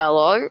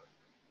Hello.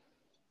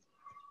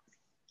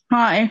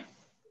 Hi.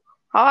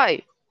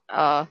 Hi.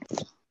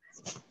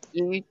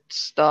 You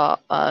start.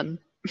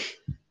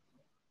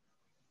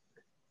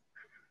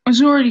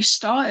 It's already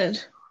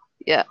started.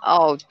 Yeah.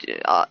 Oh,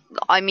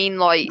 I mean,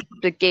 like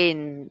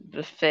begin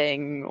the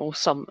thing or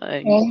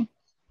something. Oh.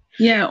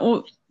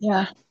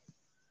 Yeah.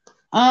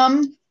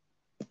 Um,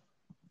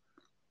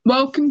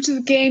 Welcome to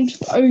the games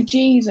for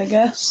OGs, I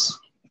guess.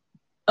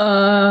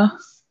 Uh,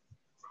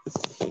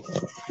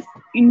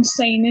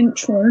 Insane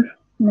intro.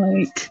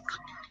 Like,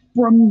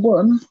 brum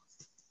brum.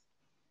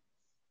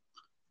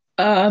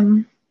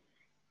 Um,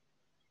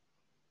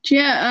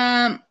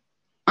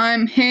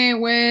 I'm here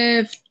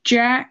with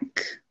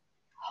Jack.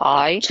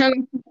 Hi. Tell us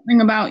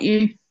something about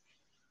you,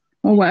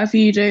 or whatever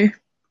you do.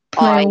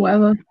 Play or I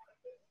whatever.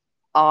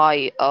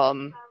 I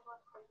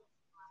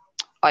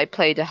I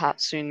played a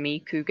Hatsune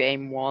Miku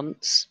game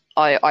once.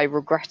 I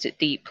regret it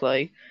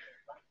deeply.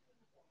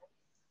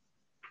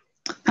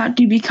 That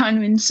do be kind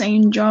of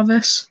insane,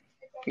 Jarvis.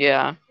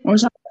 Yeah. Or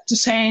is that to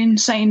say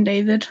insane,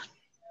 David?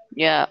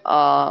 Yeah.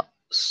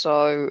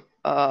 So.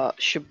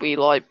 Should we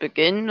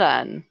begin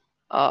then?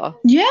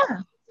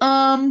 Yeah.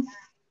 Um,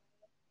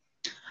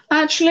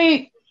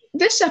 Actually,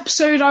 this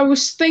episode I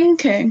was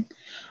thinking,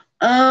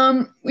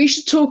 we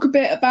should talk a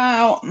bit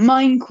about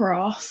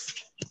Minecraft.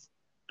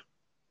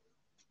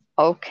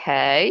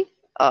 Okay.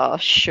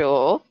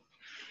 Sure.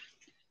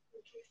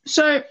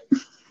 So,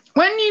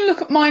 when you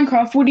look at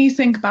Minecraft, what do you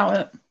think about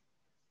it?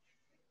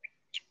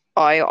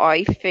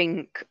 I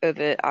think of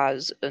it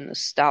as a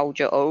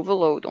nostalgia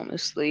overload,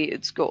 honestly.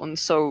 It's gotten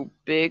so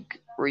big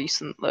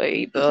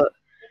recently that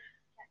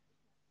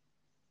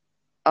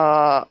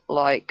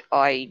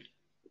I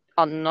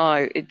don't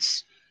know,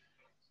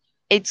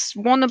 it's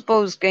one of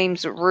those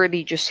games that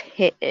really just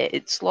hit it.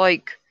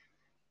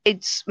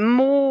 It's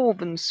more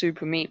than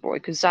Super Meat Boy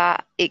because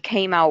that it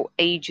came out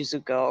ages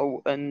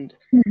ago and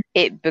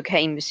it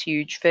became this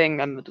huge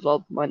thing and the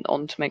development went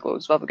on to make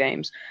loads of other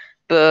games.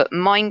 But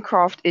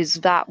Minecraft is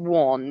that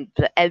one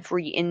that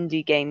every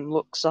indie game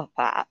looks up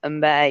at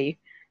and they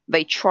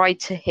try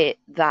to hit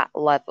that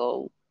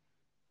level.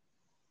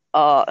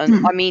 And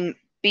Hmm. I mean,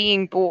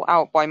 being bought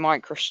out by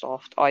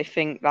Microsoft, I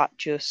think that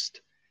just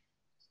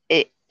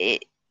it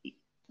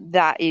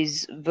that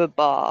is the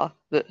bar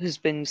that has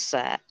been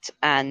set,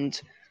 and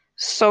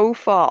so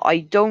far, I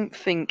don't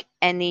think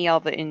any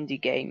other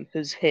indie game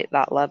has hit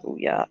that level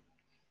yet.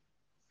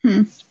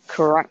 Hmm.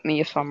 Correct me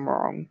if I'm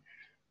wrong,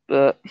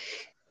 but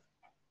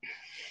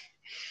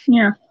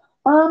Yeah.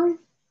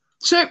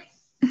 So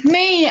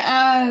me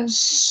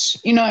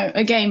as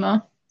a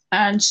gamer,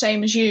 and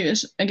same as you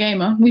as a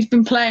gamer, we've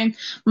been playing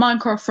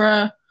Minecraft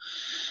for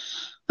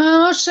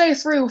I'd say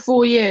 3 or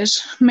 4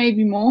 years,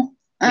 maybe more.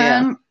 yeah,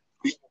 Um,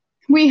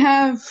 we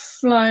have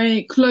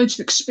like loads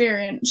of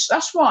experience.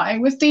 That's why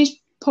with these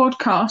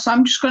podcasts,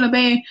 I'm just going to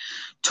be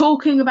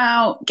talking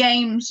about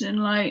games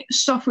and like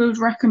stuff we would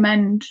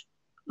recommend,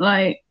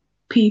 like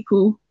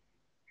people,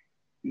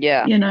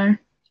 yeah. you know.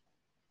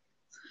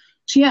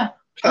 So yeah,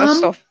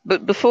 First off,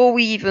 but before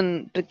we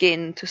even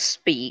begin to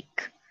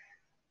speak,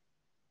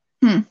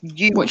 hmm,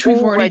 you which we've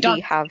already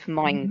already done. have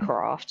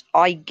Minecraft.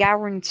 I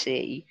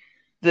guarantee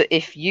that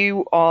if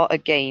you are a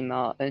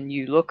gamer and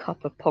you look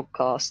up a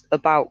podcast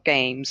about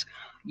games,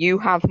 you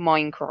have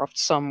Minecraft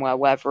somewhere,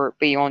 whether it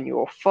be on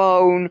your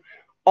phone,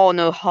 on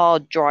a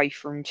hard drive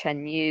from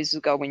 10 years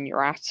ago in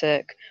your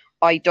attic.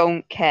 I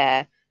don't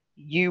care.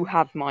 You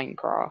have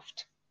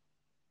Minecraft.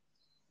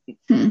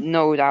 Hmm.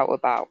 No doubt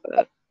about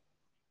it.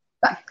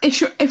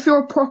 If you're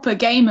a proper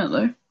gamer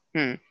though,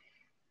 Hmm.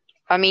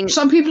 I mean,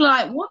 some people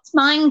are like, "What's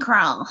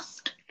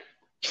Minecraft?"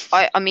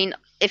 I mean,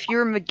 if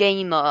you're a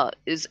gamer,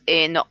 is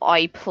in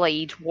I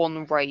played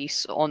one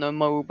race on a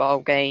mobile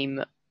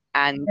game,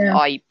 and Yeah.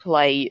 I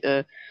play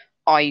a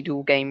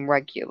idle game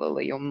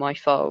regularly on my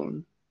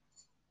phone.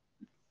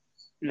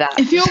 That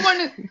If you're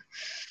one of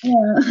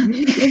Yeah.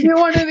 If you're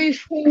one of these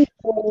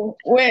people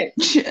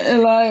which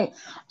like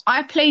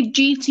I played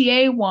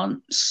GTA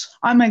once,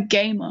 I'm a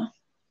gamer.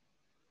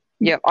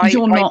 yeah,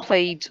 You're not.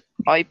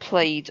 I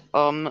played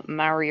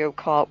Mario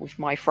Kart with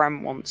my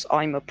friend once.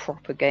 I'm a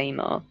proper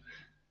gamer.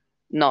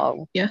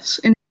 No, Yes.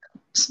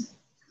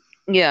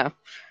 yeah,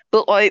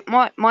 but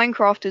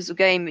Minecraft is a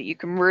game that you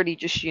can really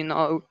just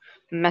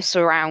mess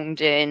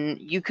around in.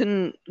 You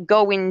can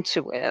go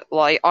into it.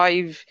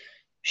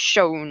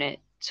 Shown it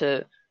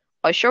to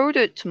I showed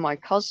it to my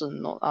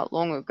cousin not that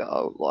long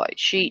ago. Like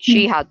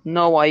she had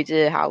no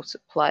idea how to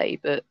play,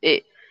 but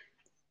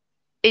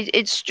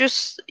it's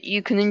just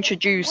you can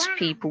introduce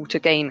people to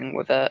gaming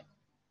with it.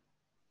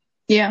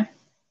 Yeah.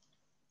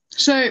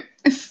 So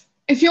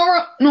if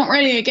you're not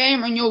really a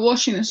gamer and you're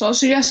watching this, I'll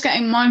suggest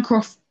getting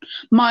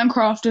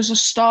Minecraft as a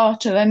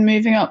starter, then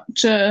moving up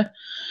to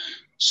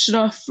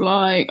stuff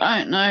like I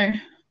don't know,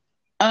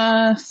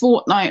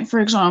 Fortnite for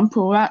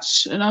example.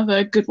 That's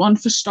another good one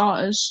for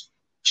starters.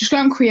 Just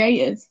going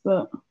creative,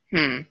 but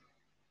Hmm.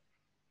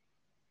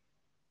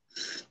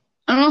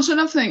 and also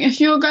another thing, if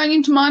you're going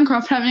into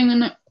Minecraft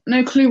having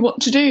no clue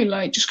what to do,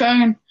 like just go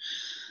and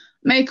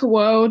make a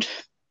world,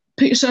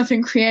 put yourself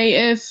in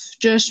creative,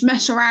 just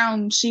mess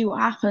around, see what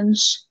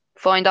happens.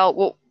 Find out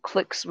what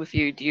clicks with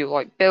you. Do you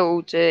like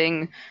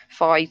building,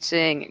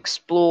 fighting,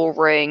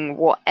 exploring,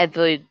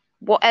 whatever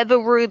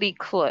really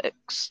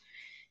clicks?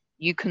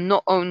 You can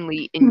not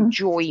only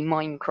enjoy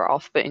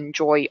Minecraft but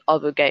enjoy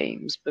other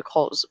games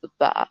because of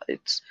that.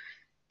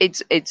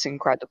 It's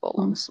incredible,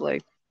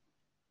 honestly.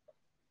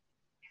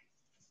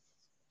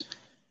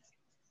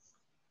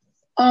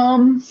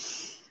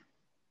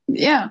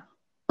 Yeah.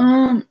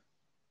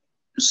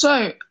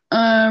 So,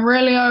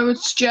 really, I would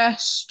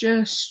suggest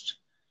just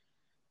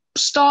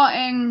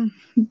starting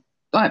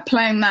like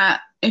playing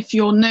that if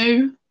you're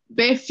new.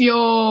 But if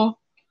you're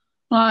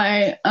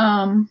like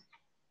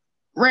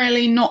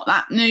really not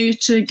that new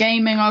to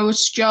gaming, I would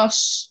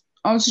suggest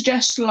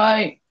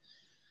like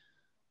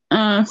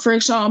for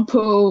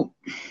example,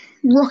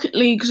 Rocket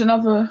League's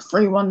another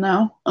free one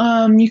now.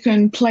 You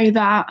can play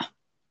that.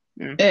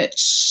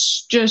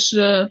 It's just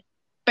a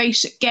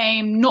basic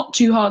game, not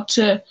too hard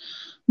to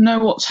know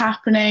what's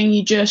happening.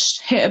 You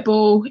just hit a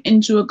ball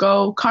into a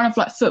goal, kind of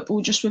like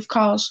football, just with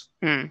cars.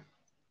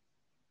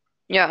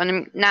 Yeah,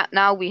 and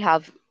now we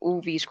have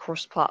all these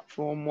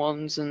cross-platform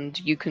ones, and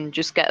you can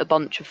just get a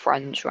bunch of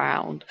friends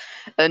round.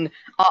 And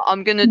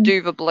I'm gonna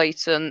do the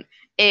blatant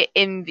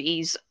in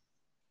these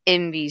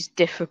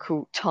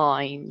difficult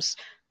times,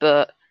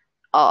 but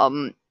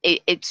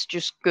it's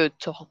just good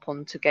to hop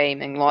onto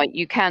gaming. Like,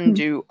 you can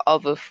do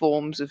other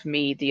forms of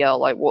media,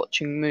 like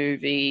watching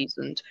movies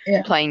and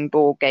playing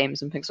board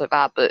games and things like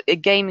that, but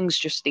gaming's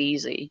just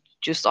easy.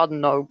 Just, I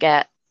don't know,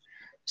 get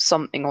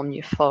something on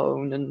your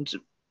phone and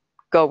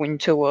go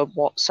into a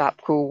WhatsApp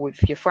call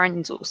with your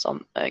friends or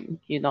something,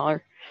 you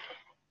know?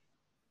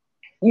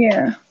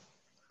 Yeah.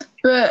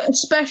 But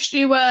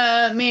especially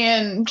where me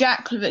and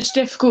Jack live, it's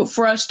difficult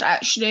for us to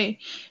actually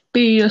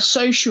be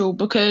social,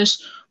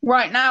 because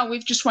right now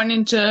we've just went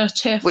into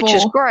tier 4. Which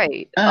is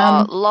great.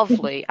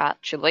 Lovely,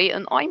 actually.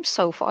 And I'm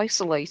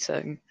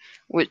self-isolating,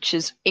 which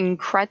is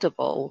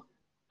incredible.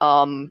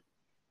 I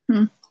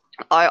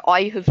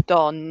have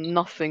done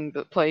nothing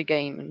but play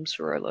games,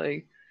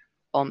 really.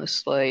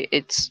 Honestly.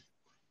 It's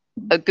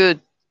a good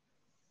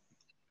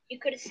You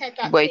could have said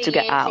that way 2 to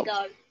get years out.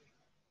 ago.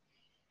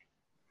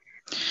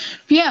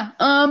 Yeah,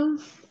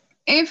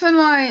 even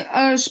like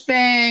us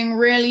being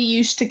really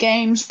used to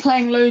games,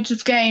 playing loads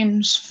of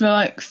games for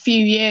like a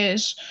few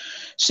years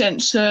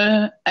since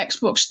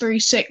Xbox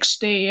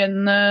 360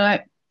 and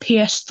the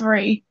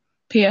PS3,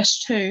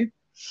 PS2.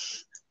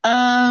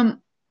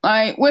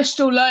 Like, we're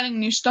still learning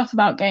new stuff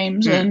about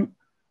games, and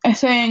I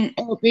think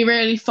it would be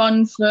really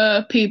fun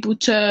for people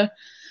to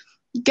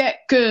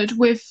get good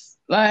with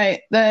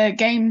like their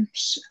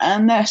games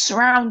and their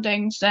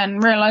surroundings, then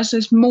realize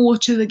there's more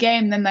to the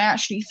game than they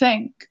actually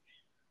think.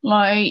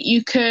 Like,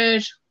 you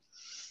could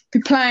be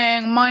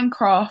playing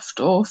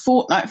Minecraft or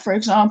Fortnite, for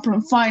example,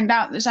 and find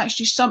out there's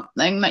actually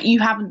something that you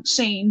haven't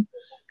seen,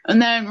 and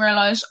then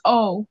realize,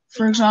 oh,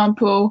 for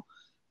example,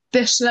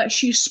 this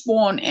lets you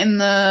spawn in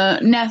the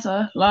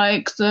Nether,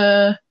 like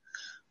the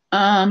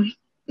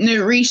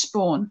new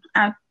respawn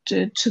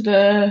added to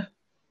the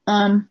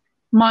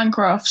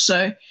Minecraft,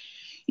 so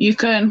you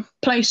can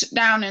place it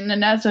down in the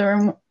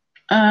Nether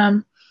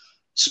and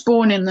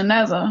spawn in the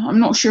Nether. I'm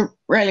not sure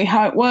really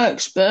how it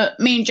works, but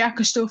me and Jack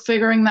are still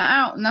figuring that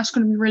out, and that's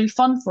going to be really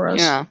fun for us.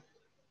 Yeah.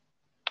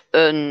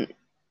 And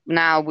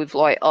now with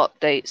like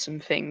updates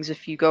and things,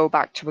 if you go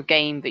back to a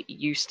game that you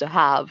used to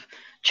have,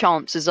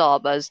 chances are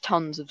there's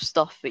tons of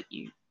stuff that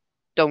you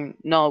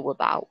don't know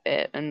about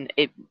it, and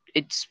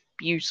it's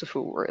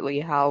beautiful, really,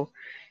 how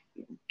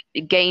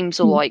games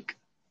are like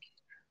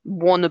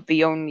one of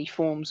the only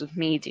forms of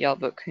media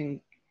that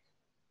can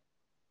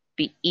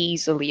be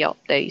easily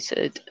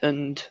updated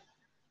and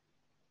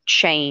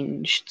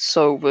changed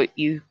so that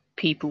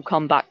people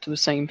come back to the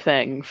same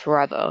thing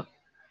forever,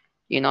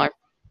 you know?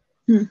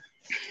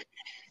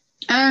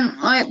 And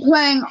like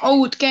playing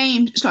old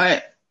games, it's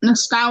like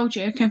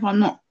nostalgic, if I'm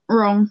not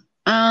wrong.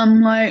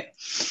 Like,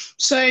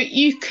 so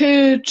you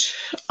could,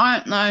 I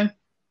don't know,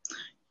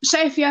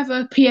 say if you have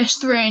a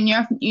PS3 and you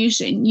haven't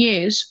used it in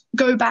years,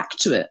 go back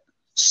to it,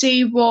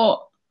 see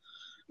what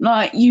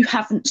like you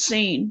haven't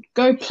seen.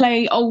 Go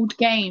play old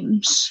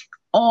games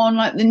on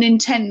like the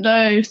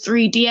Nintendo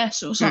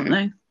 3DS or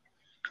something.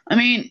 I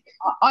mean,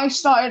 I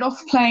started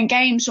off playing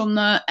games on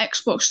the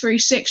Xbox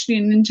 360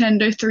 and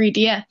Nintendo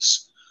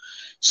 3DS.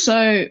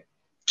 So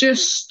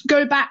just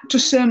go back to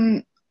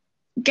some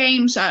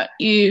games that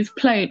you've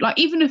played. Like,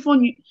 even if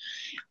on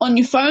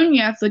your phone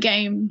you have the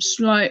games,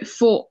 like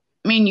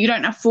I mean, you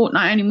don't have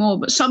Fortnite anymore,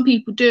 but some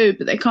people do,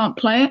 but they can't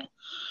play it.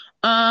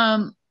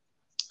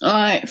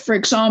 Like, for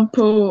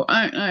example,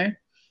 I don't know,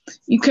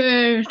 you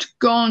could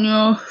go on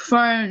your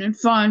phone and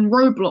find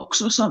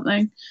Roblox or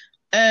something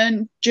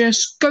and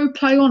just go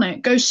play on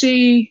it. Go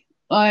see,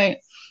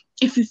 like,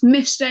 if you've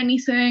missed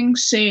anything,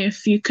 see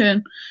if you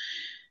can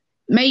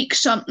make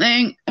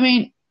something. I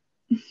mean,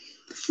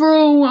 for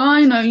all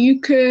I know,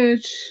 you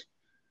could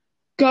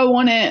go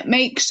on it,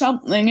 make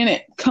something, and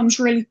it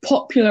becomes really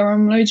popular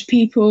and loads of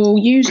people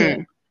use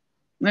it.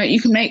 Like, you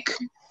can make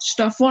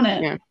stuff on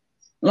it. Yeah.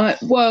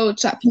 like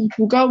worlds that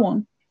people go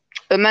on.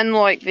 And then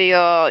like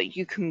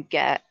you can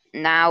get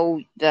now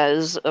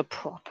there's a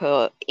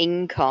proper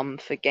income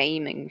for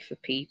gaming for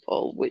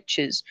people, which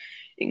is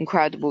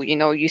incredible. You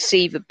know, you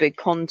see the big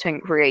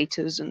content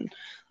creators and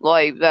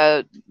like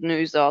the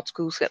news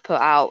articles get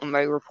put out and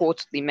they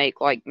reportedly make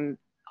like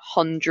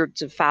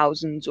hundreds of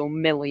thousands or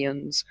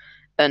millions,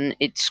 and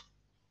it's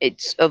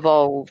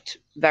evolved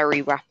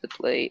very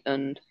rapidly.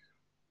 And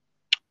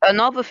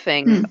another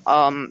thing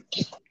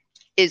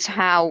is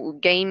how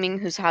gaming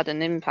has had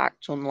an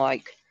impact on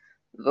like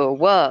the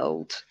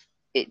world.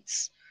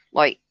 It's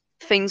like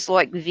things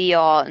like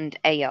VR and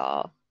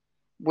AR,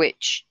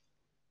 which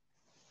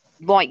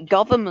like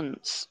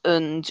governments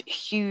and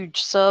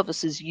huge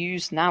services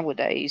use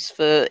nowadays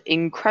for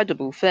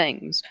incredible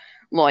things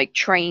like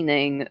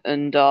training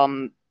and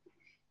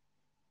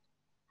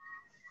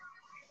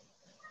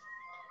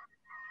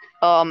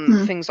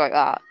things like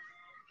that.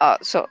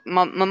 So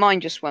my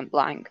mind just went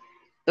blank,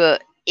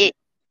 but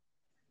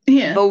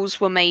those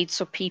were made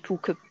so people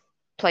could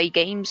play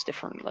games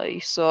differently.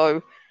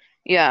 So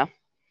yeah,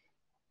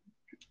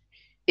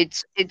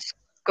 it's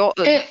got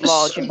a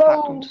large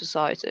impact on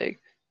society.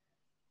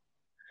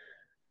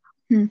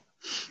 And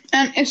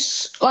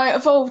it's like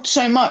evolved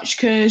so much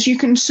because you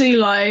can see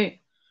like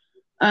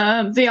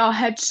VR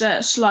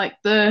headsets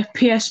like the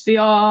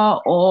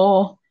PSVR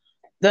or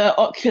the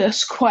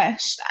Oculus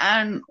Quest,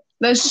 and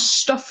there's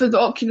stuff for the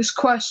Oculus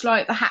Quest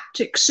like the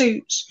haptic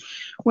suits,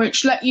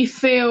 which let you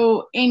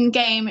feel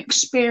in-game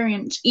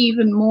experience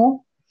even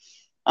more.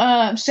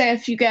 Say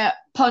if you get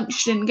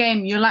punched in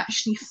game, you'll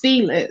actually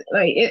feel it.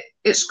 Like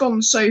it's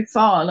gone so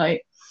far.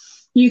 Like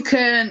you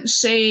can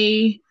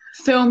see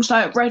films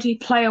like Ready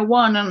Player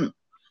One, and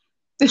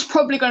it's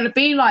probably going to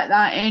be like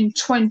that in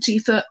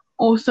 20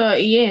 or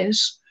 30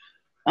 years,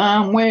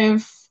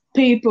 with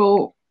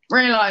people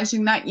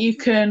realizing that you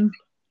can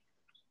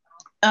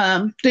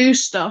do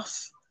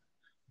stuff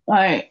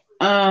like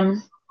I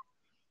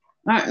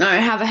don't know,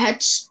 have a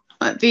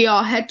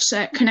VR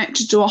headset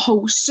connected to a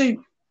whole suit,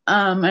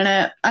 and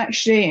it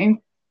actually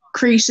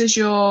increases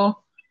your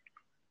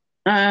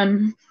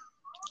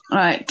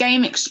like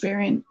game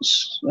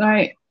experience.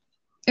 Like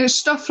it's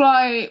stuff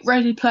like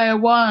Ready Player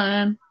One,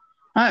 and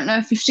I don't know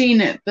if you've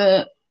seen it,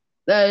 but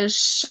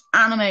there's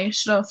anime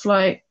stuff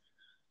like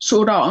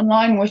Sword Art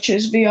Online, which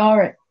is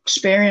VR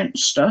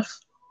experience stuff.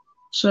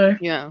 So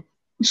yeah,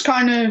 it's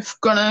kind of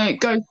gonna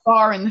go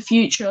far in the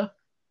future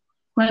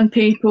when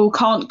people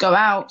can't go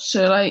out.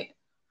 So like,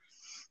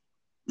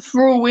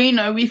 for all we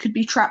know, we could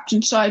be trapped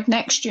inside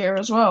next year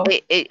as well.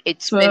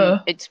 It's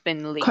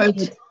been leaked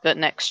COVID. That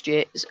next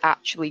year is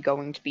actually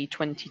going to be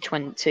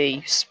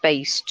 2020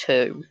 Space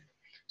 2.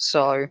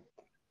 So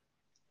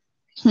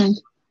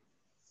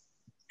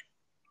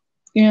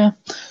yeah.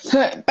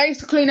 So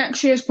basically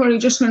next year is probably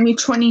just going to be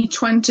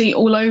 2020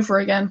 all over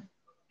again.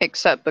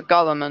 Except the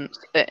government's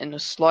in a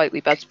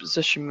slightly better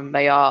position than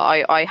they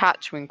are. I had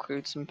to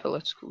include some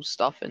political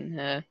stuff in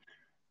here.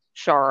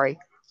 Sorry.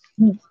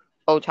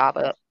 Old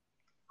habit.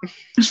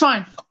 It's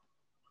fine.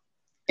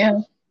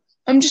 Yeah.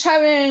 I'm just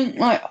having,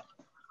 like,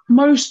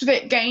 most of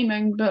it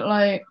gaming, but,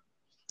 like,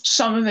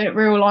 some of it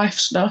real life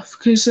stuff,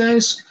 because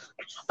there's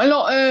a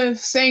lot of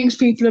things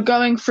people are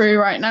going through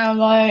right now.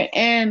 Like,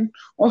 in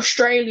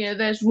Australia,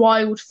 there's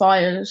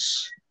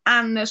wildfires,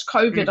 and there's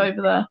COVID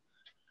over there.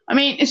 I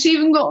mean, it's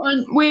even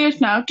gotten weird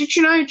now. Did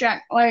you know,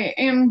 Jack, like,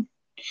 in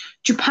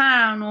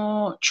Japan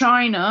or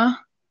China,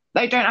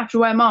 they don't have to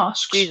wear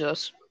masks?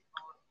 Jesus.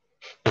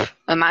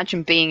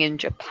 Imagine being in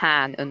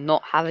Japan and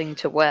not having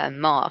to wear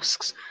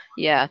masks.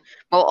 Yeah.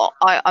 Well,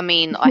 I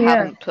mean, I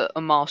haven't put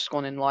a mask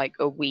on in like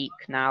a week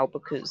now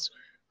because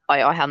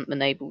I haven't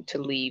been able to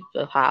leave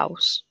the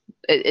house.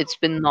 It's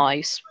been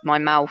nice. My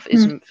mouth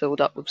isn't filled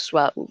up with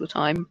sweat all the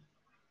time.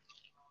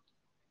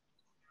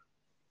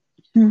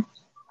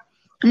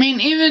 I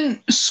mean,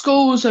 even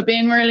schools are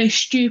being really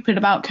stupid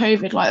about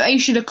COVID. Like, they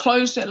should have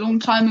closed it a long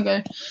time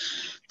ago.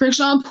 For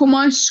example,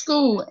 my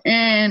school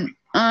in,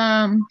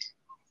 I'm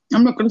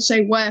not going to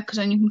say where because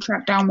then you can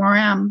track down where I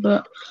am,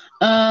 but,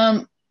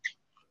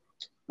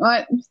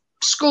 like,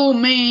 school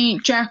me,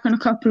 Jack, and a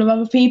couple of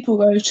other people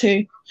go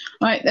to,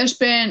 like, there's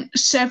been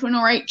 7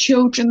 or 8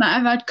 children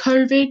that have had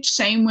COVID.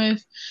 Same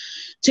with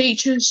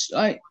teachers.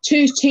 Like,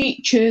 2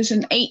 teachers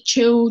and 8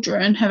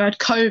 children have had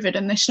COVID,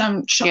 and they still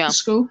haven't shut the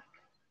school.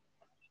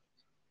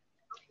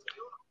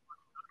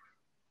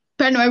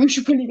 But anyway, we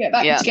should probably get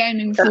back to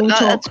gaming before we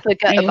talk. Let's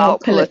forget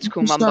about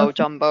political mumbo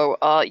jumbo.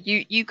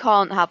 You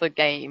can't have a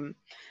game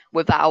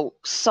without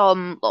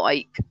some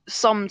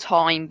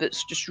time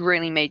that's just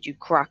really made you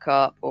crack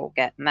up or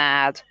get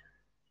mad.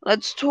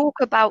 Let's talk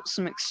about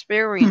some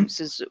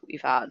experiences that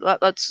we've had.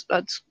 Let's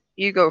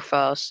you go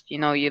first. You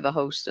know, you're the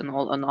host and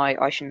all, and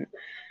I shouldn't.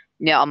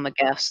 Yeah, I'm the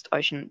guest.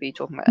 I shouldn't be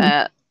talking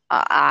about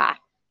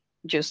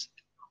just.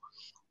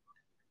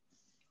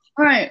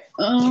 All right.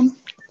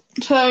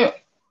 So.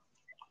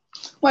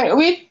 Wait, are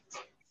we?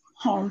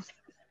 Hold on.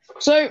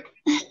 So,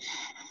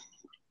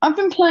 I've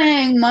been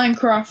playing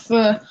Minecraft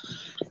for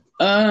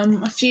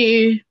a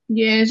few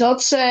years.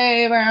 I'd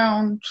say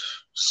around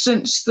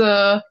since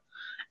the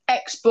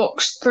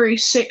Xbox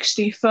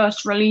 360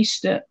 first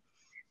released it.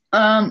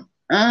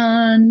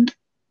 And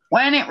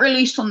when it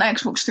released on the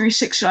Xbox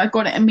 360, I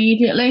got it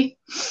immediately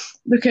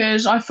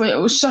because I thought it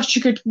was such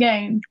a good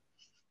game.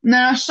 And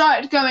then I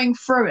started going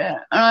through it,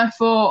 and I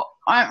thought,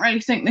 I don't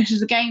really think this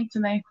is a game for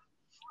me.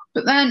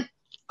 But then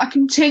I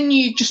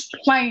continued just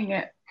playing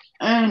it,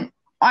 and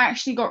I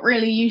actually got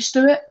really used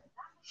to it.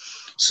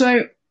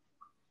 So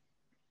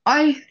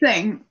I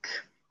think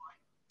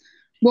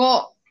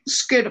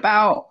what's good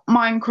about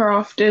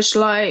Minecraft is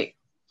like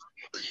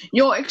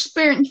your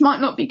experience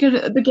might not be good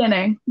at the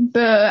beginning,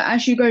 but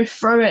as you go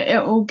through it,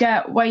 it will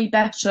get way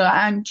better,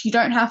 and you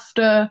don't have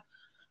to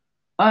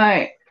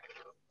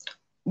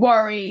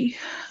worry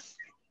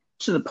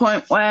to the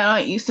point where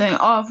like you think,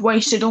 oh, I've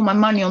wasted all my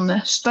money on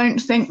this. Don't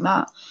think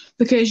that,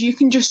 because you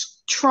can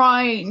just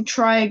try and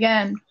try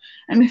again,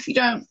 and if you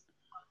don't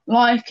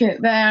like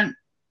it, then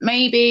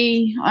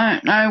maybe, I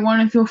don't know, one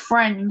of your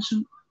friends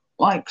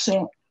likes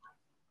it.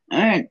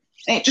 And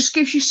it just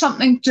gives you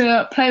something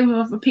to play with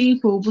other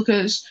people,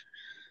 because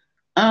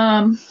you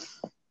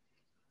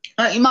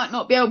might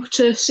not be able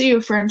to see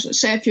your friends.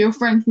 Let's say if your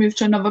friends move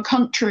to another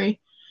country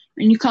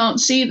and you can't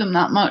see them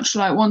that much,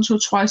 like once or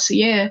twice a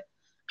year.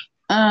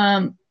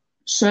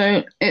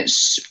 So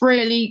it's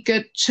really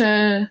good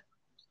to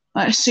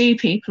like see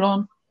people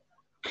on,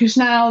 because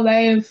now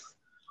they've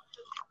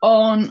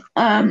on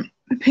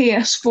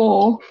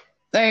PS4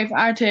 they've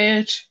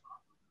added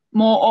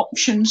more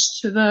options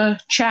to the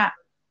chat.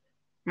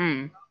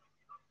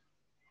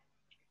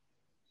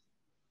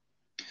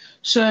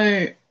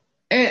 So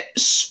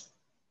it's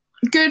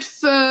good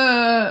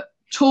for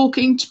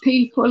talking to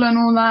people and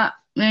all that.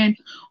 And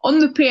on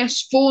the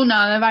PS4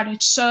 now they've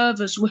added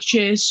servers, which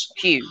is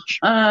Huge.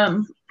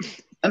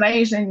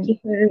 Amazing,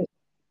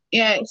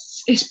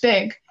 because it's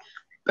big.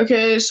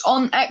 Because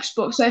on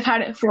Xbox they've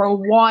had it for a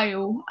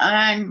while,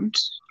 and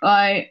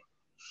like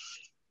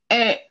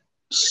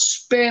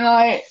it's been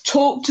like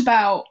talked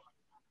about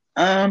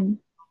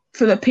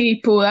for the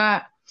people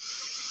that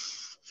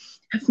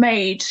have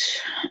made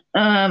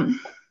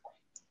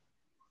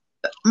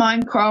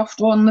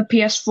Minecraft on the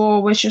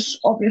PS4, which is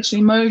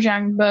obviously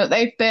Mojang, but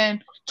they've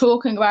been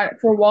talking about it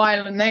for a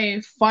while, and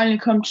they've finally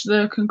come to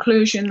the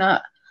conclusion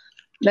that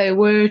they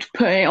would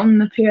put it on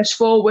the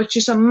PS4, which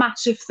is a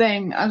massive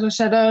thing, as I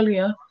said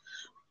earlier.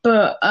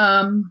 But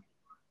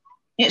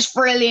it's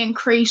really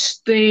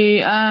increased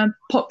the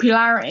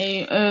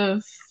popularity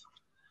of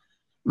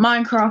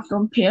Minecraft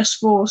on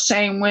PS4.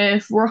 Same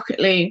with Rocket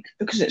League,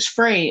 because it's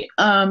free.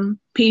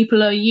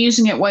 People are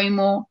using it way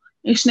more.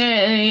 It's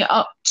nearly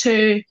up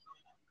to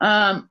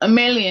 1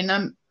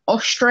 million.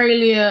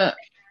 Australia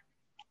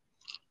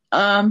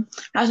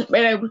hasn't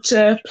been able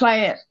to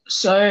play it,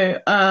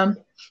 so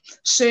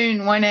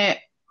soon when it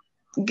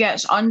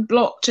gets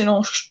unblocked in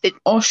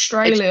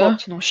Australia, it's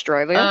blocked in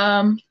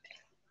Australia.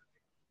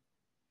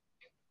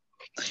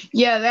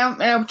 Yeah, they haven't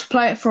been able to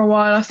play it for a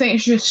while. I think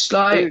it's just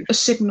like a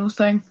signal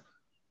thing,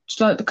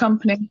 just like the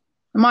company.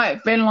 There might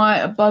have been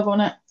like a bug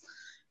on it,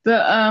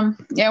 but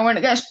when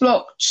it gets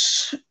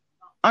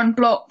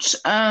unblocked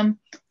from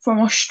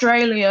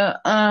Australia,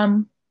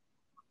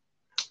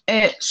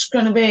 it's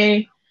going to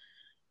be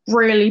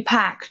really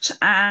packed,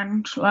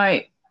 and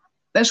like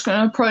there's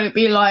going to probably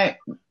be like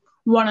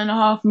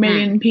 1.5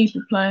 million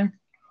people playing.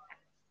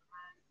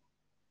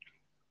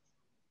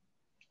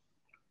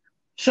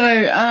 So,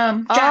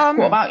 Jack,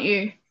 what about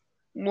you?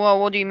 Well,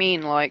 what do you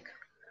mean, like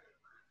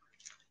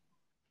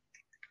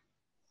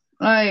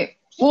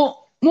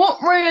what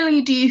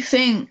really do you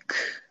think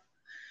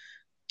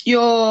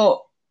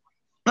your,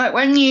 like,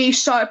 when you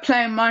started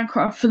playing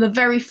Minecraft for the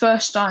very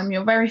first time,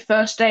 your very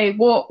first day,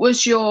 what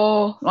was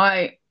your,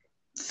 like,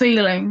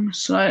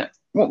 feelings? Like,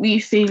 what were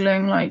you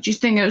feeling? Like, do you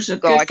think it was a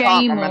good game? I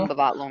can't remember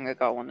that long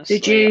ago, honestly.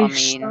 Did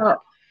you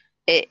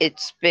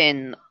it's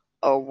been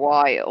a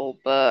while,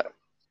 but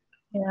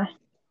yeah.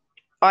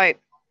 I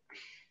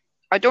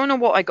don't know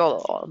what I got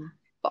on,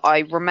 but I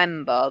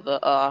remember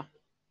that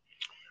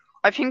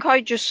I think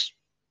I just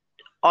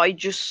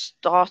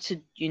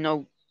started,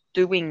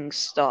 doing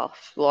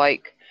stuff.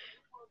 Like,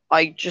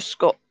 I just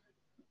got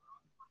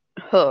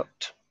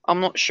hooked. I'm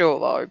not sure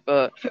though,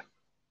 but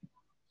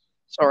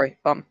sorry,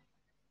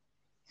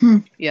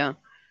 yeah.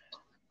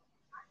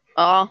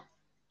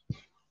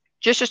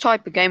 Just a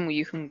type of game where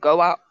you can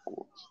go out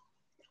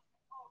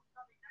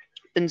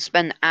and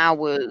spend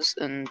hours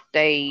and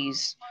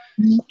days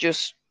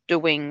just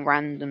doing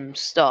random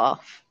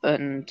stuff,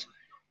 and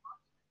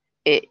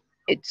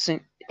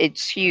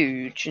it's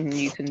huge, and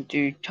you can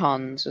do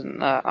tons,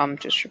 and I'm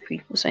just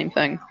repeating the same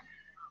thing.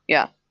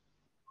 Yeah.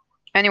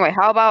 Anyway,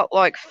 how about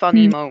like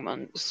funny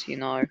moments?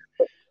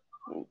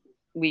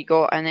 We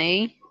got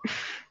any?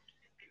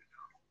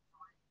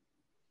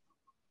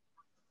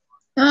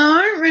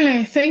 I don't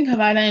really think I've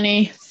had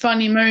any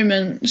funny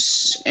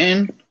moments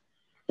in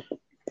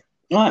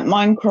like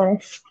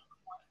Minecraft.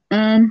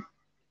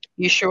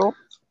 You sure?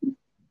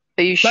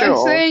 Are you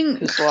sure?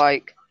 Because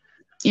like,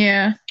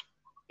 yeah,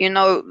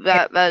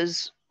 that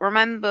there's.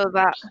 Remember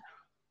that.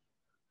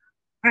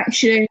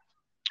 Actually,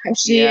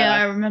 Actually, yeah,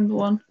 I remember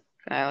one.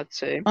 Okay, let's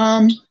see.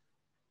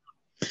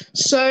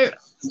 So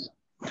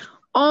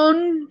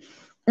on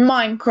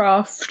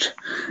Minecraft,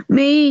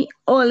 me,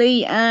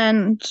 Ollie,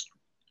 and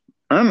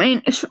I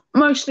mean it's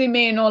mostly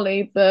me and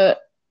Ollie,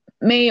 but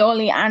me,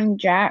 Ollie, and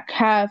Jack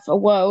have a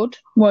world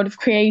of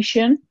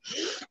creation,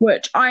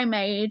 which I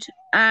made,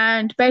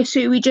 and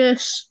basically we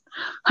just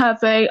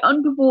have a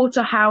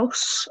underwater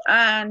house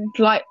and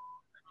like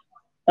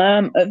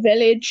a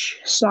village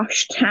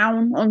 /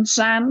 town on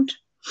sand,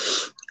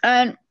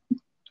 and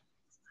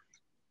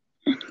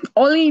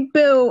Ollie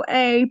built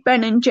a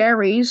Ben and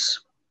Jerry's.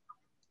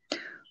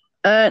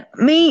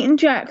 Me and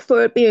Jack thought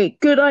it'd be a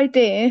good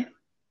idea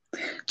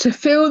to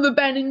fill the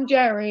Ben and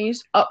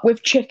Jerry's up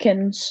with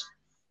chickens.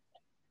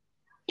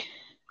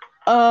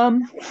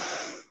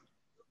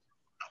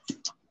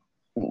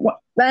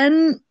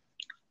 Then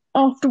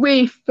after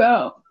we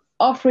filled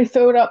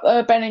up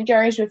the Ben and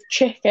Jerry's with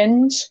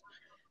chickens,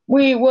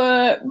 we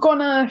were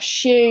gonna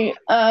shoot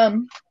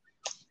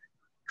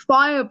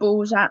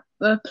fireballs at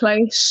the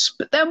place,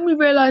 but then we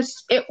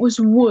realised it was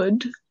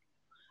wood,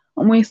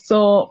 and we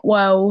thought,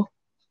 well,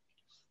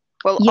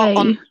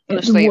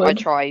 honestly, I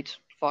tried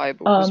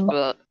fireballs,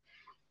 but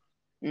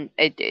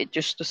it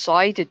just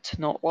decided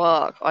to not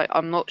work.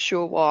 I'm not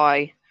sure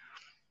why.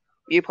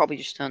 You probably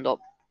just turned up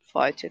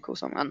fire tick or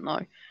something. I don't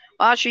know.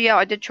 Actually, yeah,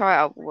 I did try it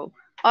out. Well,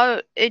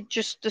 it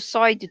just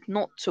decided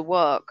not to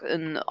work,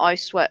 and I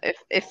swear,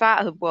 if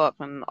that had worked,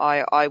 then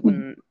I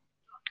wouldn't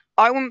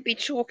be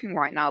talking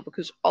right now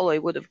because Ollie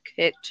would have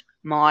kicked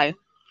my.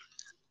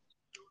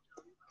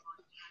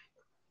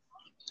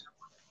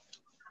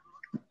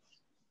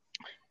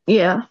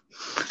 Yeah.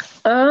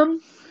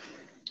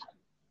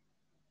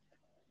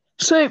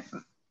 So, do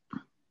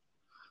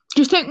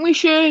you think we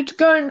should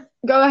go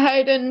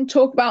ahead and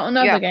talk about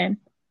another game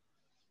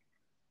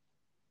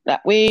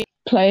that we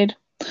played?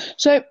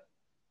 So,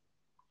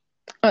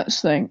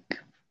 let's think.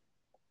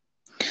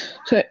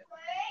 So,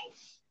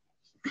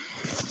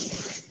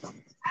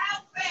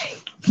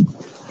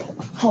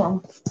 hold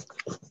on.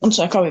 One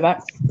sec, I'll be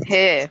back.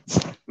 Here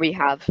we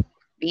have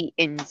the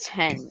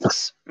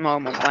intense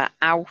moment where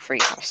Alfie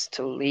has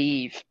to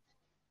leave.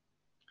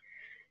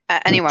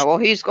 Anyway, well,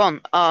 he's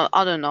gone.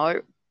 I don't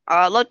know.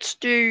 Let's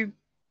do.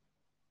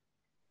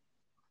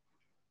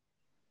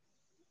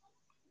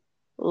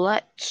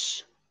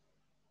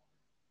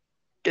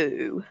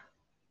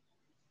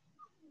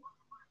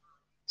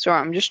 Sorry,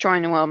 I'm just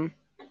trying to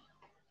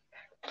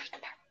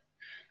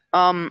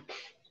I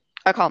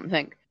can't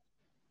think.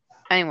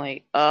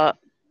 Anyway,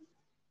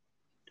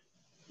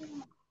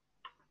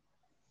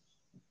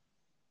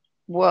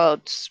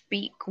 words.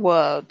 Speak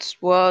words.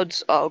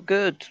 Words are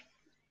good.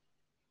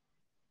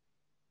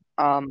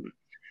 Oh,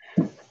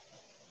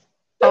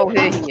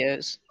 here he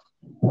is.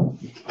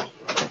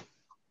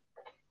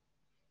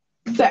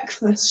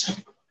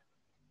 Breakfast.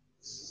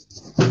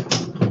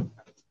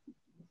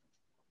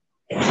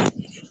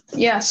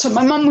 Yeah, so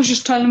my mum was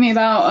just telling me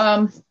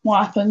about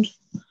what happened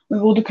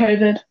with all the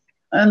COVID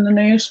and the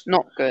news.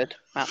 Not good.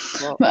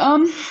 That's what.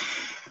 But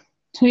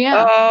so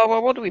yeah.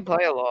 Well, what do we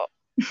play a lot?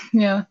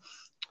 Yeah.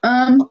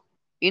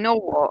 You know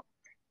what?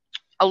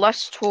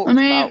 Let's talk I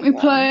mean, about we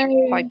play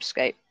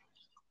Hypescape.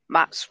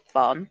 That's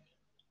fun.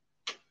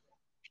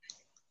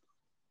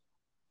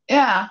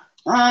 Yeah.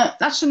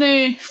 That's a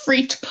new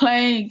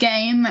free-to-play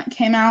game that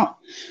came out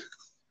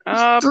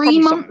 3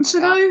 months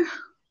ago.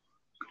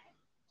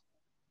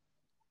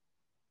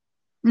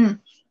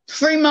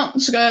 3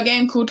 months ago, a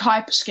game called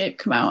Hyperscape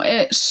came out.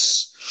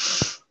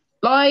 It's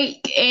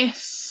like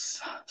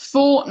if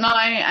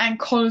Fortnite and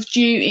Call of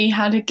Duty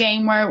had a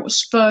game where it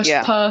was first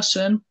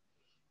person.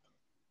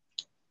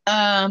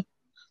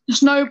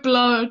 There's no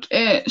blood.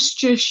 It's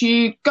just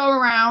you go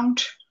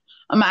around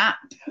a map,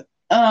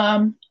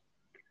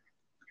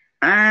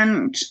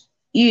 and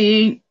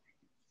you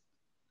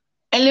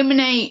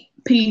eliminate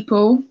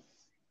people.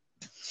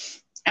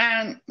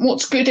 And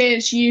what's good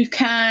is you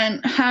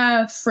can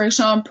have, for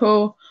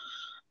example,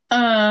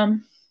 my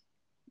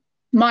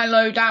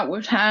loadout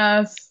would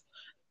have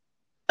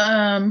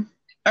a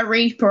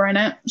Reaper in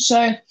it.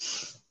 So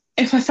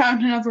if I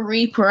found another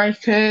Reaper, I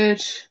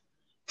could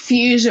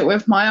fuse it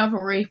with my other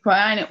Reaper,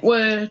 and it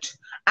would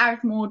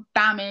add more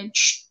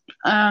damage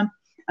and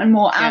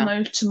more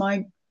ammo to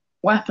my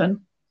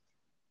weapon.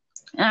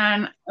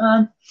 And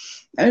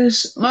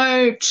there's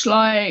modes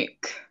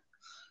like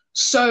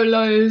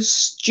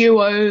solos,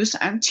 duos,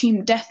 and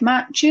team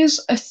deathmatches.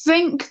 I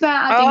think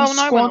that adding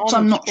squads,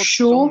 I'm not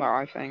sure. Somewhere,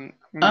 I think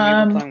when we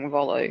were playing with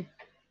Ollie.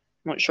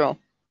 Not sure.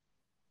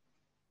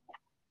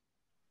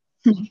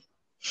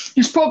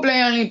 It's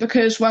probably only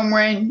because when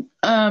we're in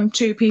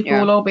 2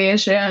 people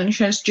lobbies, it only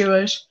shows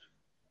duos.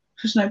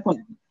 There's no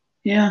point.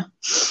 Yeah.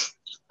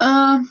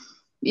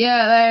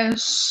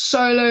 There's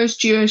solos,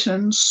 duos,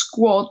 and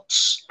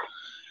squads.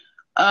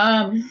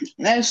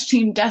 There's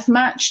team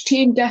deathmatch.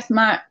 Team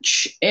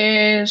deathmatch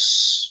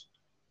is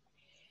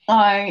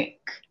like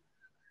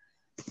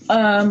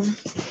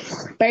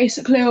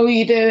basically all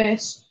you do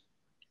is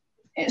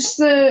it's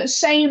the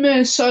same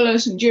as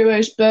solos and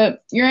duos,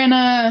 but you're in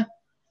a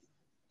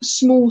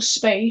small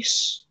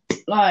space,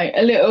 like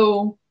a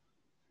little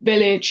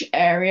village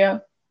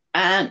area,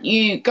 and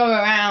you go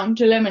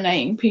around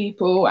eliminating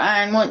people.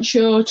 And once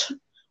your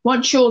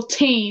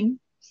team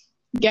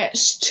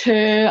gets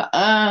to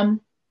I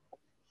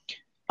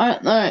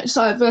don't know, it's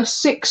either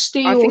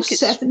 60 I or think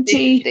it's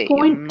 70 50.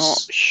 points. I'm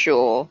not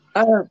sure.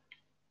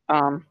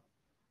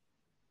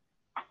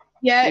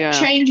 Yeah, Yeah. it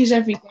changes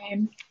every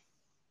game.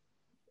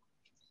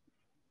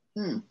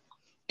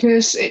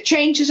 Because it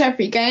changes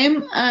every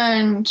game,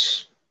 and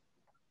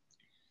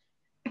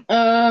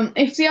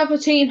if the other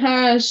team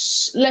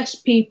has less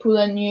people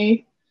than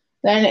you,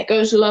 then it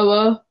goes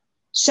lower.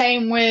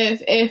 Same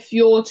with if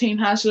your team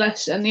has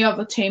less than the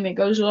other team, it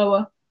goes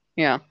lower.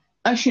 Yeah.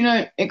 Actually,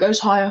 no, it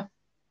goes higher.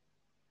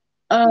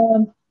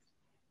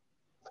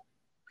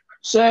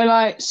 So,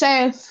 like,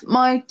 say if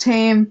my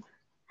team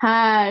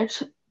had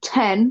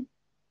 10,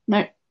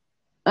 no,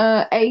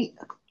 8,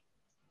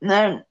 and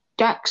then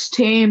Jack's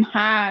team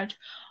had,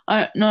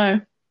 I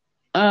don't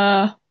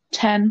know,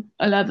 10,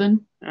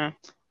 11. Yeah.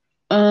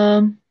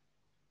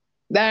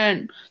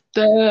 Then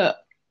the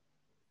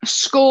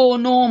score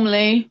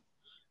normally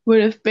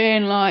would have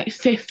been like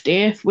 50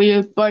 if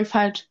we both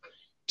had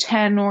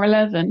 10 or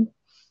 11.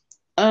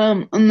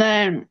 And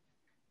then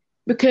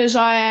because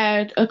I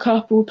had a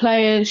couple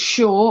players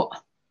short,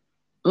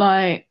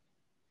 like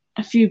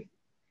a few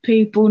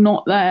people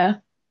not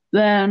there,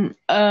 then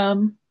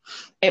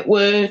it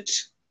would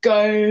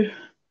go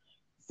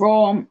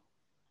from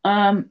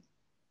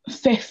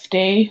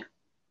 50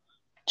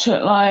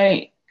 to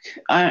like,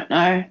 I don't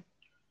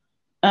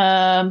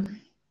know,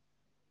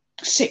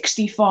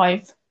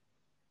 65.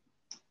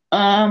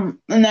 And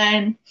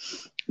then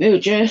we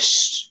would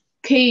just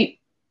keep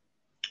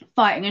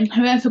fighting, and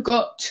whoever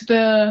got to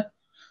the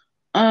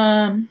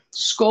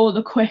score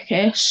the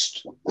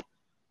quickest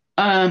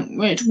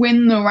would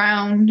win the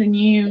round, and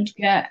you'd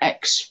get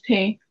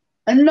XP.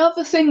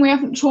 Another thing we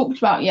haven't talked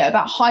about yet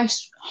about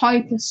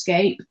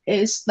Hyperscape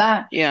is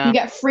that you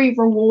get free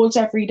rewards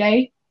every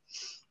day.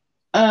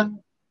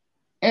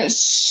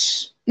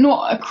 It's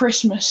not a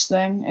Christmas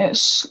thing.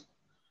 It's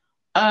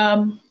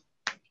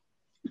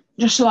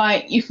just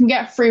like you can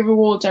get free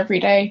rewards every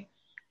day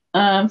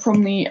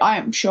from the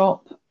item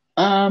shop.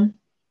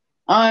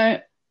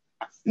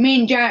 Me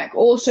and Jack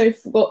also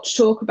forgot to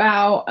talk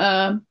about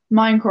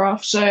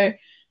Minecraft. So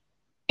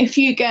if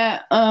you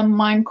get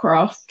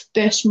Minecraft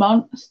this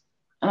month,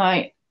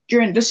 like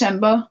during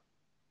December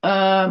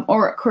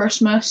or at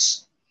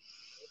Christmas,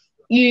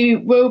 you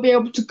will be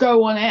able to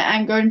go on it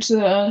and go into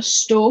the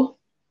store.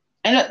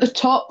 And at the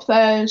top,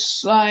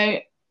 there's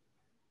like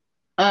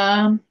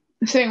the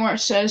thing where it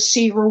says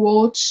 "See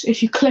Rewards."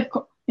 If you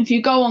go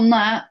on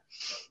that,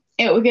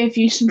 it will give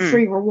you some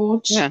free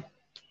rewards. Yeah.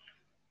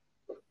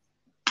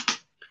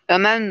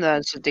 And then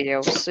there's the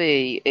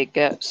DLC. It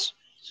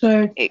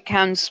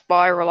can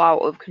spiral out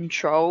of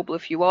control, but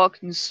if you are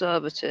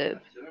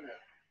conservative,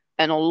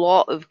 in a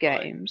lot of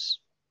games.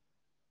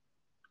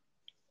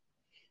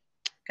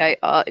 Okay,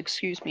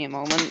 excuse me a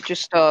moment.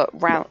 Just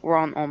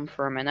run on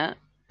for a minute.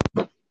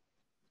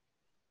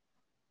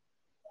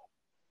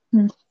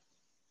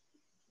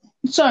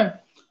 So,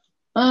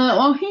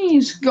 while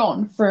he's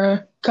gone for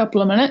a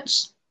couple of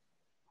minutes,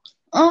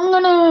 I'm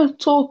gonna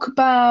talk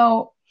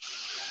about.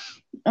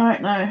 I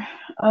don't know.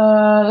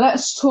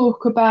 Let's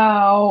talk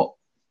about.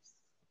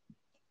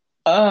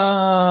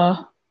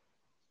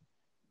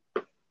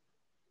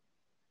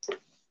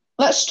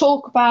 Let's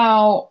talk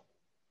about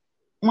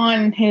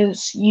mine and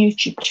his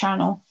YouTube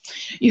channel.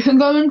 You can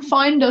go and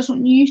find us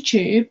on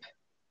YouTube.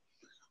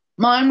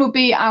 Mine will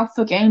be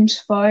Alpha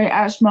Gamesify,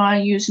 as my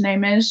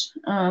username is.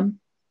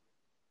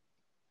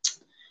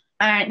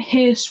 And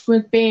his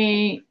would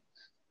be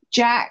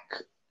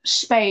Jack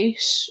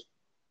Space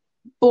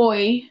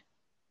Boy,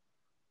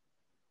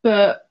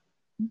 but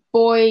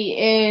boy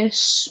is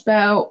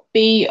spelled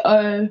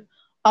BOIII,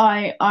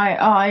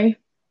 and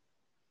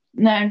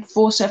then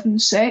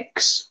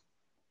 476.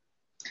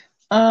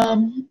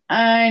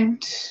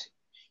 And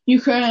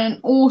you can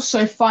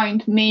also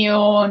find me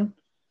on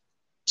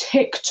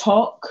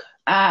TikTok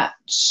at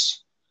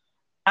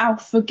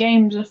Alpha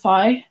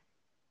Gamesify.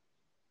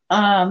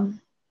 And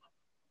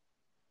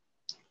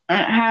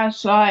it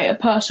has like a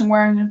person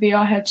wearing a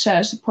VR headset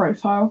as the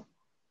profile.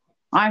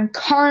 I'm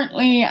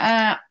currently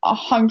at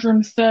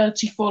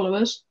 130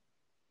 followers.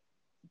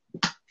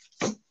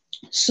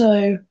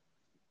 So,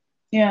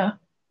 yeah.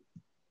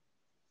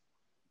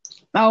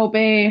 That'll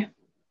be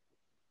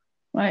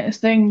like a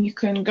thing you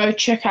can go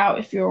check out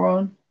if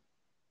you're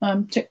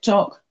on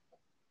TikTok.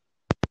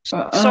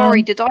 But,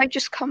 sorry, did I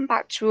just come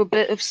back to a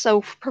bit of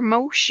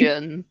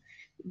self-promotion?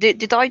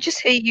 Did I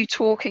just hear you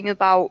talking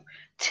about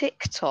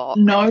TikTok?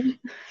 No.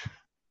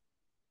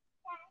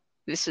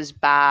 This is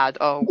bad.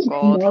 Oh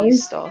God, No. he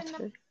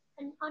started.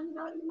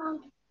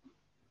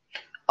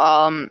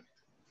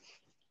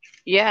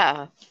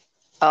 Yeah.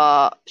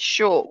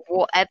 Sure.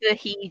 Whatever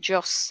he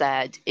just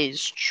said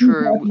is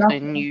true,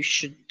 and you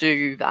should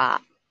do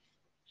that.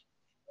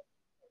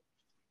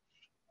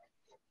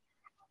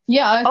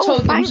 Yeah, I Oh,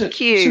 told them to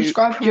thank you.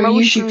 subscribe to your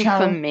Promotion YouTube for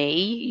channel.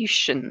 me? You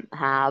shouldn't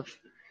have.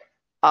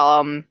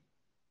 I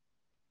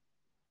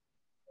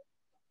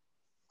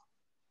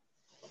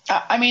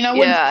mean, I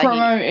wouldn't have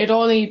promoted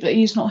Ollie, but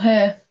he's not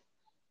here.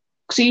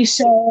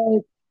 Because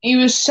he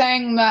was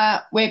saying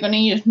that we're going to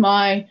use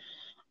my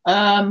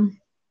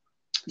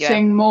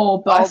thing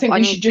more, but I think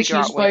we should just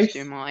use both.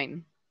 To do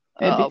mine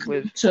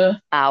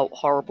without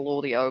horrible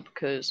audio,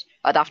 because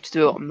I'd have to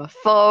do it on my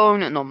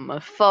phone, and on my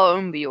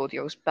phone the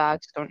audio's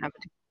bad. So I don't have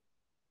to.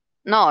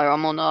 No,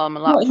 I'm on my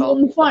laptop. What, you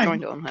on the phone? I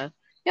joined it on here.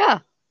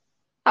 Yeah,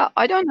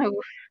 I don't know.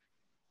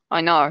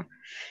 I know.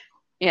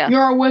 Yeah.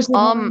 You're a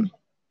wizard.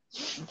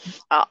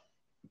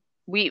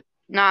 We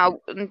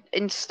now,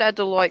 instead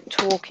of like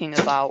talking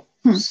about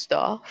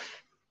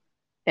stuff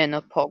in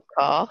a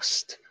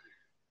podcast,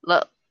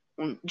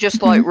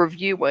 just like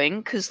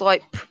reviewing, because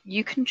like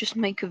you can just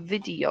make a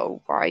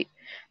video, right?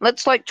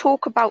 Let's like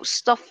talk about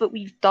stuff that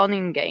we've done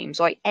in games,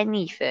 like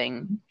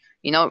anything.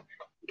 You know,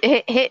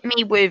 hit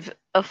me with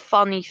a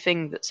funny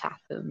thing that's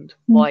happened,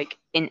 like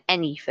in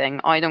anything.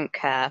 I don't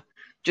care.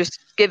 Just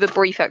give a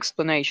brief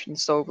explanation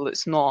so that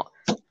it's not.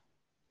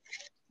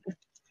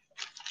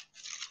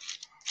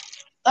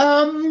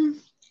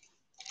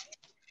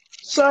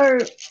 So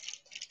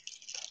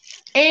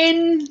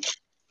in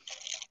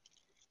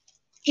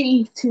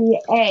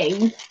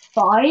GTA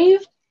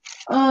 5,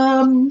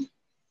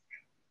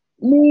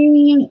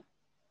 me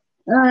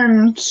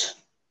and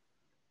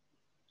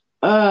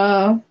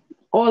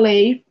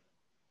Ollie,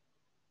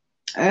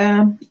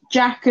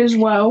 Jack as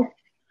well,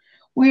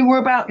 we were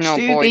about to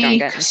do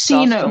the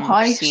casino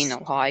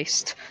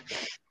heist.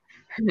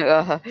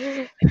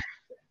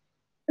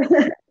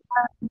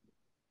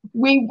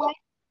 We went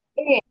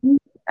in,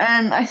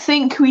 and I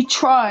think we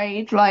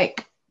tried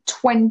like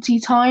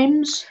 20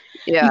 times.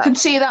 Yeah. You can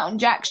see that on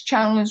Jack's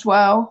channel as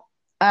well.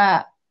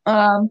 I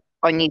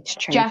need to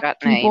change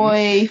that name.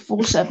 Boy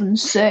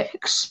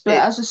 476. But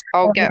as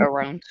I'll get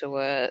around to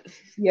it.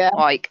 Yeah.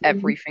 Like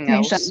everything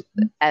else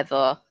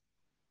ever.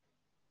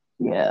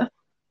 Yeah.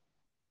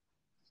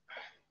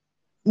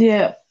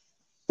 Yeah.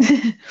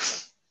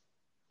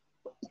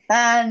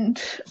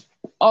 And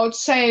I would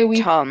say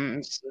we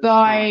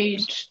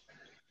died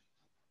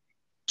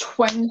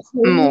 20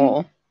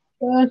 more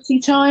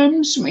 30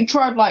 times. We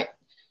tried like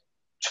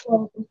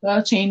 12 or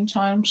 13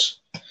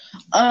 times.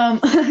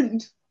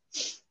 And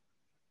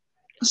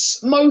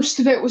most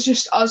of it was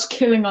just us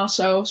killing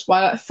ourselves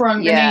by like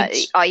throwing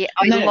grenades. I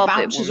love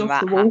it when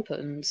that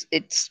happens.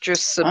 It's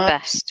just the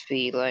best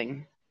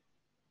feeling.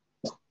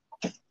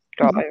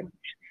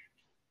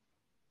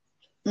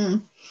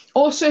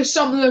 Also,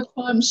 some of the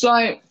times,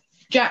 like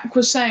Jack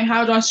was saying,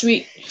 how do I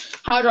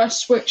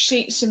switch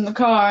seats in the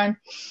car?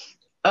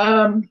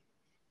 And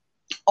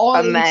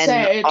Ollie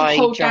said,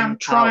 hold down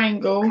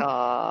triangle.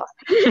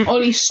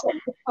 Ollie stopped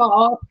the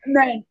car, and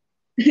then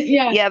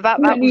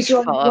that was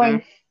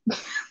fun.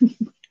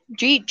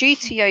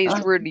 GTA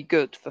is really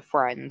good for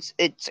friends.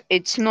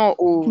 It's not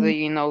all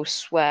the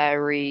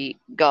sweary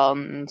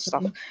gun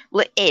stuff.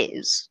 Well, it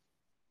is,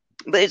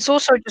 but it's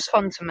also just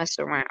fun to mess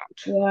around.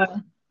 Yeah,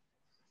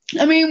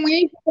 I mean,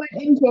 we went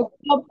into a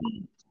club,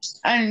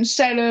 and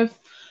instead of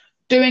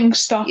doing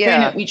stuff in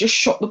it, we just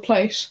shot the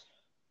place.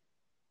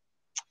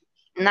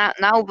 Now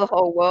the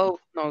whole world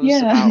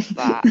knows about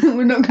that.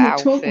 We're not going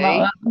to talk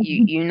about that.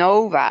 You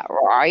know that,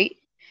 right?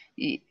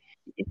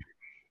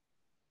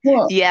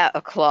 What? Yeah,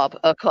 a club.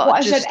 What,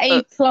 I said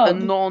a club? A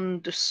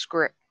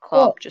nondescript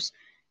club. What? Just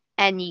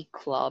any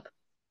club.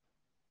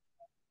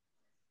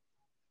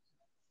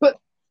 But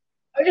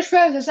I just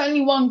realised there's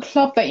only one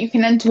club that you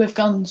can enter with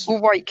guns. All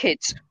right,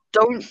 kids.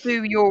 Don't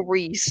do your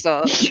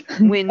research.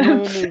 We're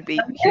normal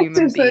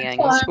human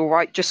beings. All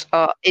right, just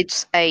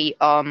it's a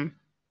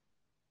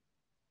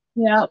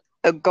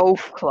a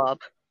golf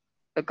club.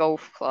 A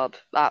golf club.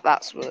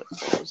 That's what it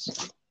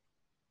was.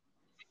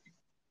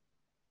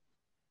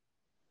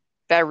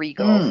 Very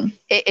good.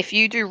 If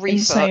you do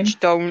research,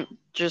 don't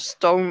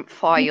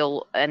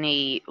file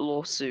any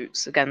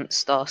lawsuits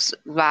against us.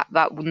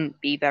 That wouldn't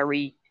be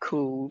very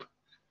cool.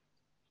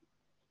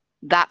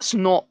 That's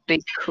not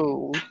be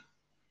cool.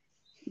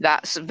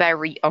 That's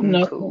very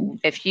uncool.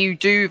 If you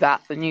do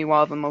that, then you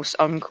are the most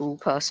uncool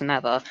person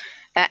ever.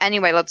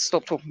 Anyway, let's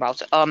stop talking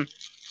about it.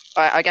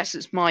 I guess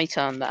it's my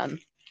turn then.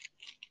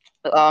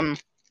 I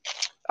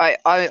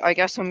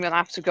guess I'm gonna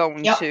have to go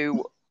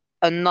into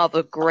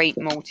another great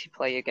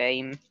multiplayer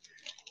game,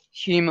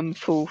 Human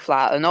Fall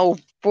Flat, and oh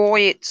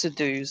boy, it's a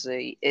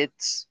doozy.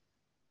 It's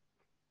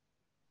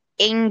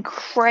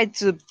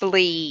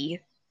incredibly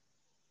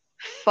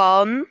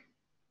fun.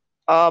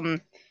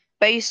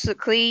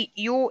 Basically,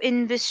 you're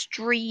in this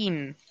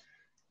dream.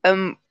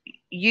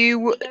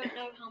 You don't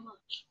know how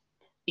much.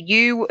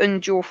 You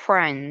and your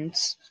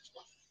friends,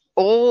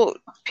 or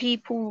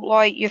people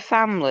like your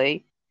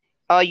family,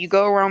 you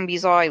go around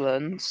these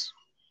islands,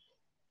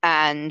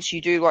 and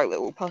you do like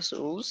little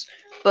puzzles,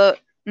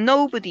 but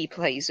nobody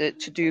plays it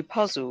to do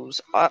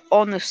puzzles.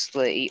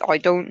 Honestly, I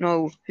don't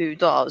know who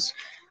does.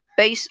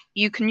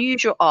 You can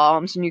use your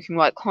arms and you can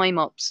like climb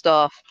up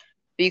stuff,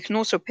 but you can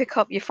also pick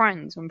up your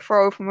friends and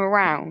throw them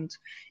around.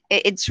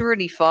 It's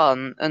really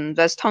fun, and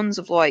there's tons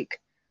of like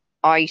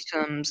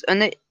items,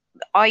 and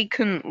I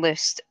couldn't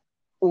list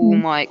all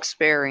Mm. my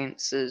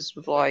experiences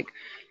with like,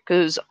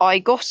 because I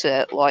got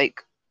it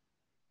like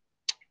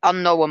I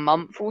don't know, a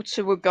month or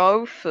two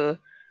ago for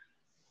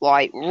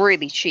like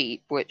really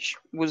cheap, which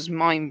was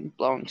mind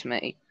blowing to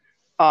me.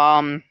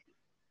 Um,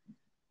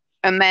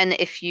 and then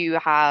if you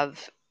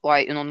have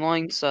like an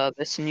online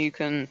service and you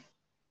can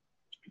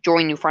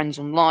join your friends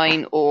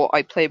online, or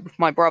I played with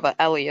my brother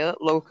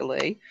Elliot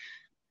locally,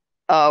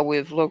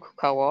 with local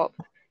co-op,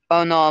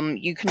 and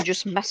you can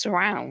just mess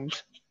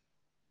around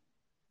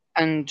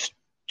and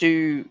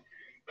do.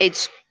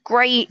 It's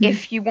great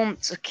if you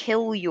want to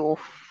kill your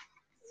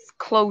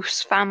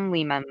close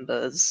family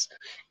members.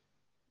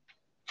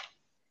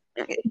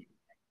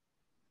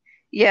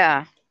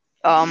 Yeah.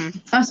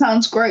 That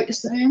sounds great,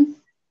 Sam.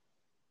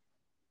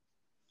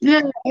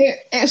 Yeah,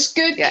 it's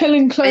good Yeah.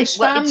 killing close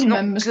Well, it's family not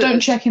members. good, Don't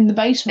check in the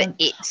but basement.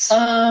 it's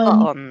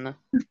Um, fun,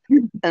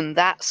 and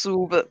that's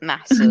all that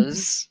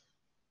matters.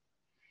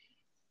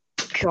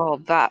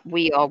 God, that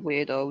we are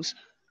weirdos.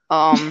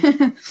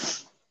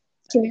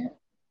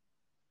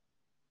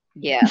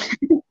 Yeah.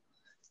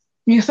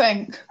 You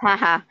think?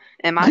 Haha.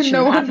 Imagine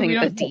No wonder we having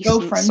a don't get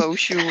decent girlfriends.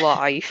 social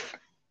life.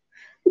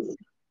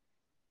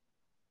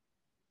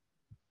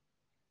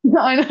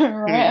 I know,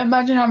 right?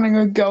 Imagine having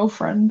a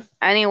girlfriend.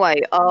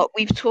 Anyway,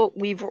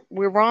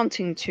 we're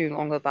ranting too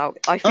long about.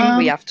 I think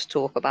we have to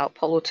talk about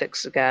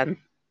politics again.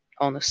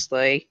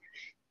 Honestly.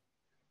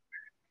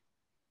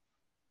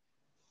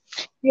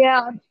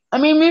 Yeah, I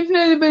mean we've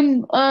nearly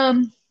been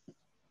God,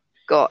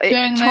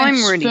 doing time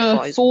this really for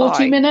flies 40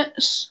 by.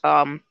 minutes.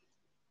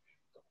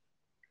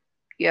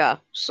 Yeah.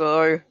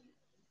 So,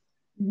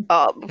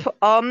 Donald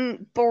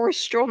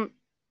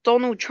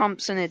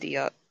Trump's an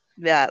idiot.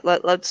 Yeah.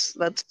 Let's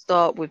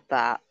start with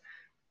that.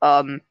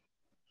 I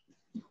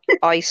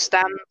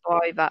stand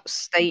by that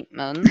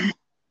statement.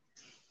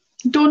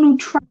 Donald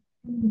Trump.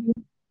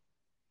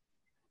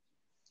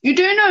 You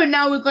do know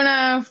now we're gonna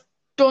have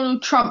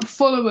Donald Trump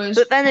followers.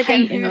 But then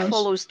again, hating who us.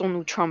 follows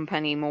Donald Trump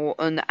anymore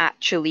and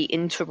actually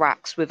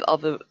interacts with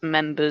other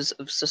members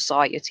of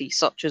society,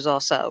 such as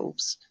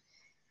ourselves?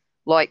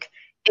 Like,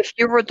 if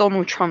you're a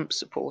Donald Trump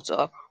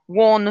supporter,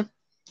 one,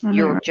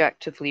 you're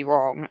objectively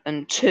wrong,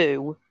 and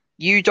two,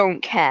 you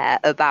don't care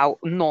about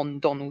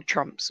non-Donald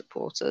Trump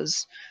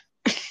supporters.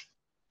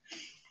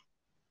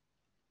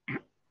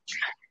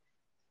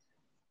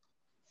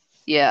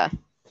 Yeah.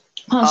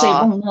 Can't say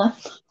wrong there.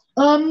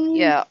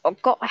 Yeah,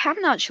 I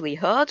haven't actually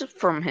heard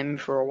from him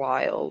for a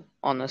while,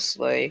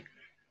 honestly.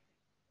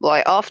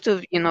 Like, after,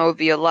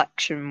 the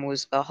election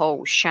was a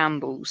whole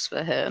shambles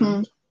for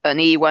him, and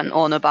he went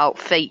on about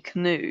fake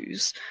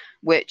news,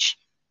 which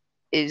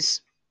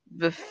is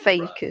the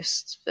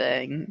fakest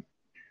thing.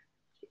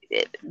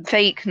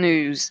 Fake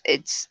news,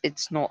 it's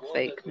not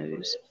fake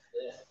news.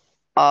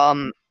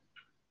 Yeah,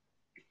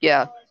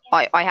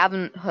 I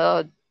haven't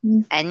heard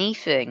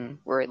anything,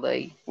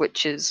 really,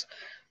 which is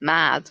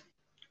mad.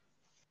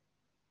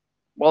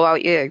 What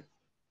about you?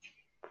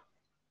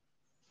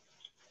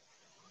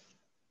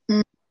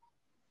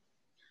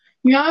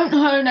 You haven't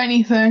heard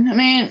anything. I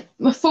mean,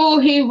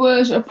 before he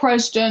was a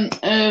president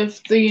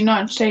of the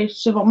United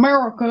States of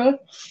America,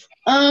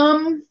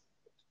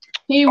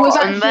 he was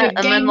actually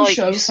a game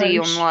show you see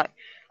host. on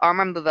I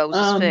remember there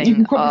was this You thing.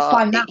 can probably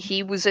find that.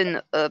 He was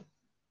in a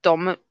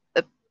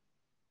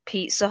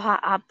Pizza Hut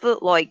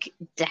advert like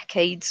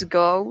decades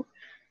ago,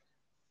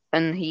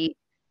 and it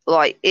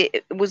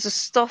was a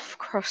stuffed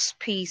crust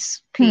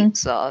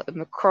pizza, and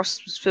the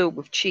crust was filled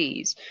with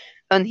cheese,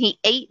 and he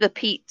ate the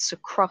pizza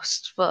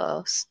crust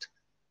first.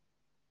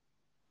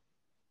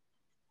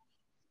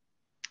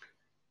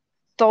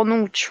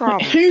 Donald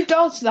Trump. Who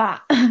does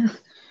that?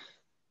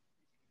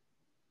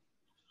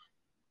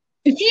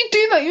 If you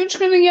do that, you're just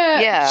gonna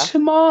get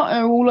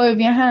tomato all over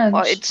your hands.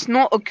 It's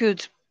not a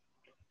good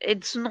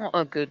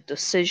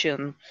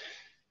decision.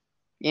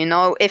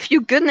 If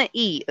you're gonna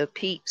eat a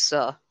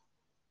pizza,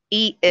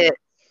 eat it.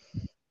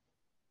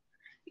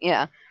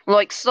 Yeah,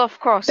 like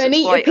stuffed crust. Then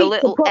it's like a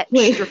little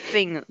properly. Extra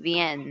thing at the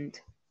end.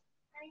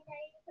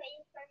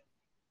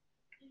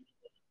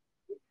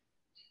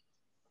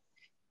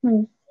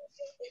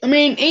 I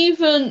mean,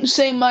 even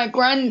seeing my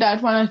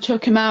granddad when I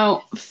took him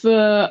out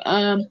for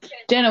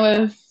dinner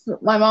with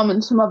my mum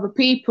and some other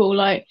people,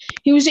 like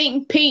he was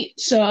eating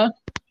pizza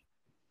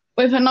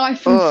with a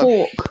knife and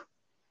fork.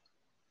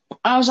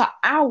 I was like,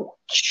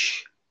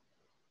 ouch.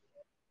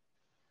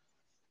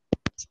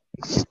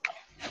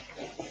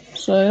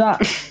 So that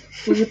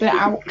was a bit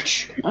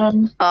ouch.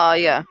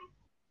 Yeah.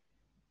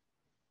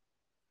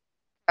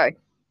 Okay.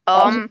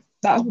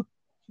 That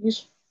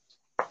was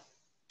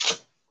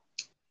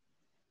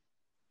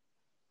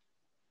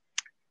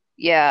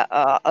Yeah,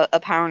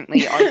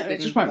 apparently I've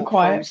been just went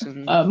quiet.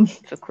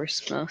 For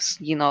Christmas.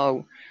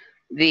 The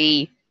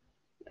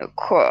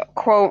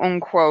quote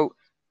unquote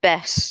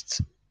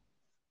best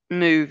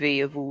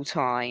movie of all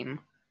time.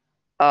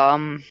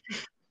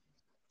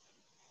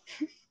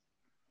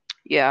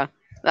 Yeah.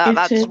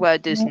 That's where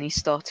Disney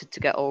started to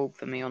get old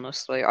for me,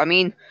 honestly. I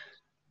mean,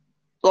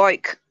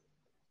 like,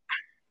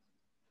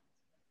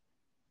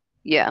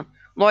 yeah,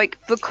 like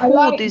the core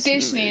like Disney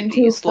Disney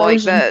until movies,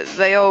 like Frozen.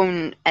 they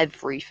own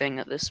everything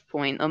at this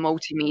point, a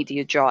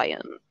multimedia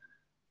giant.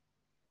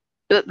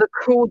 But the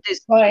core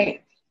Disney,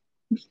 Like,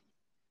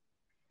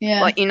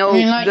 yeah. like I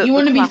mean, like, the you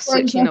want to be classic,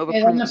 Frozen, the okay,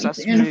 then let me put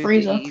princess you in a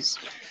freezer. movies,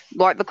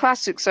 like the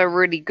classics are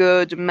really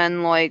good, and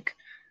then like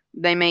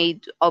they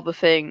made other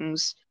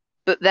things,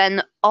 but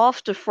then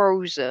after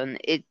Frozen,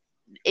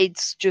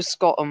 it's just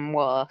gotten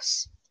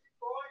worse.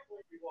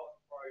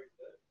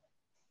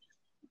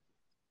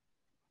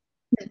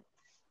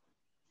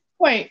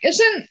 Wait,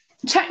 isn't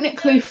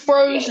technically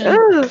Frozen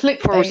clickbait?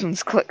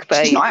 Frozen's It's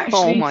clickbait. not actually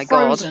Oh my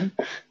god. Frozen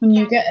when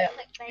you get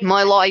it.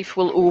 My life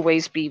will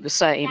always be the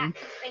same.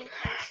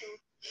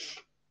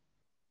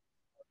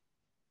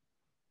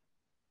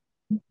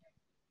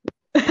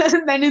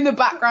 And then in the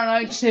background,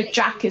 I just hear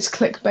Jack is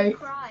clickbait.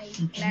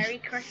 Merry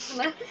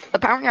Christmas.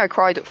 Apparently, I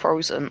cried at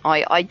Frozen.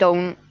 I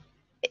don't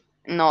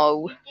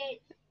know.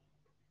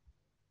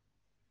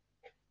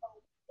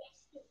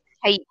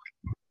 Hey,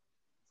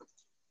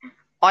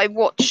 I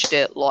watched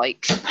it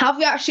like Have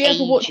you actually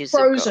ever watched ages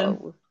Frozen?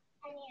 ago.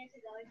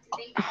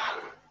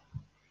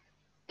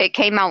 It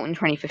came out in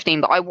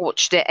 2015, but I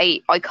watched it.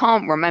 I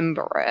can't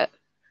remember it,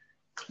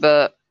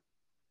 but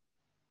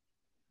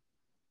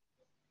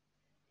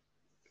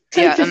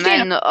yeah. And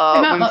then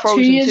when like 2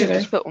 Frozen years 2 ago.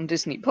 was put on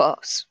Disney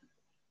Plus,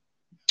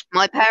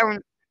 my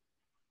parents.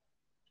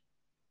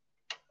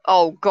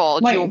 Oh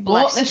God, Wait, you're what?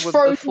 blessed There's with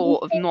Frozen? the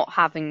thought of not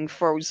having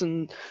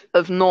Frozen,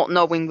 of not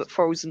knowing that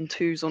Frozen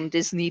 2's on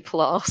Disney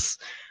Plus.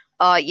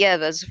 Yeah,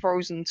 there's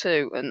Frozen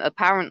 2, and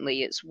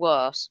apparently it's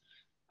worse.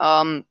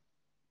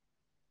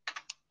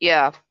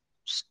 Yeah,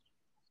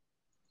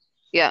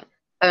 yeah.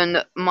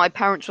 And my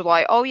parents were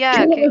like, "Oh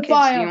yeah, Kill the kids, do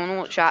fire." you want to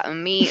watch that?"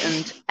 And me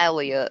and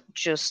Elliot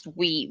just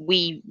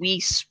we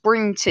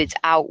sprinted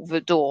out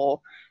the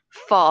door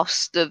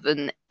faster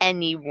than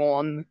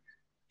anyone,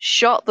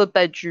 shut the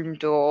bedroom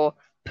door,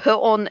 put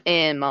on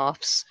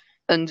earmuffs,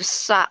 and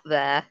sat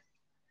there.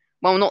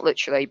 Well, not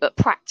literally, but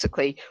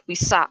practically, we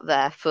sat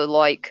there for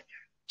like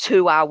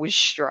 2 hours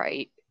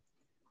straight.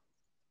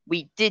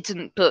 We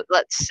didn't, but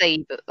let's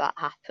say that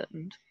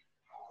happened.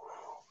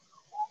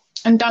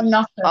 And done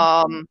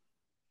nothing.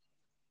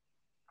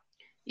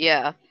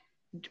 Yeah.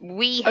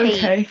 We Okay.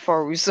 hate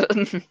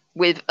Frozen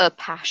with a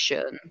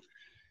passion.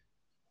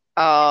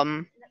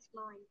 That's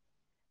mine.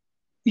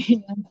 Yeah.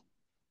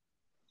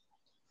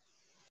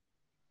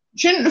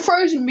 Shouldn't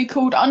Frozen be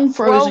called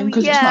Unfrozen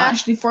because it's not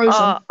actually frozen?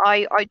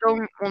 I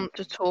don't want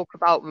to talk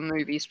about the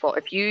movies, but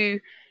if you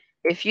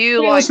It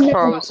like was never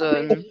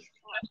Frozen,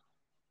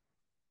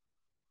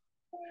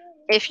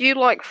 if you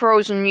like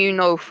Frozen, you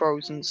know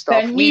Frozen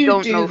stuff. Then We you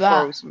don't do know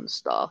that. Frozen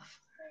stuff.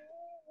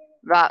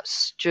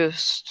 That's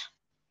just,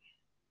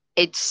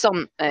 it's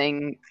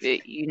something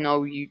that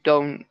you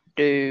don't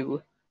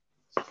do.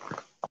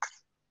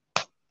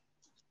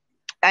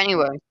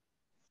 Anyway,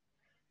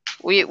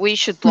 we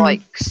should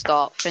like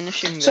start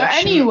finishing this. So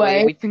shouldn't we?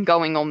 anyway- We've been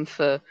going on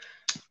for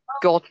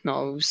God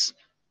knows.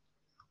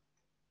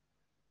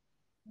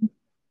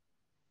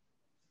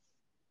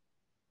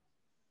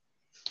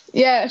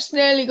 Yeah, it's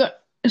nearly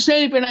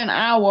been an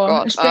hour.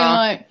 God, It's been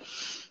like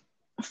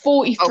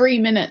 43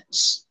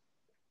 minutes.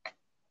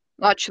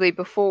 Actually,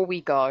 before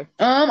we go,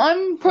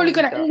 I'm probably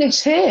gonna end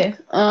this here.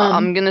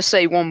 I'm gonna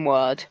say one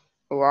word.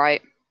 All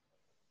right.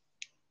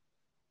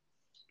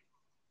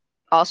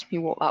 Ask me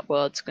what that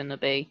word's gonna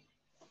be.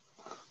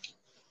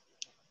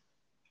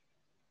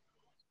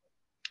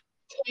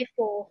 Tier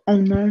 4. Oh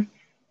no.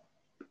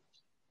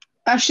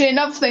 Actually,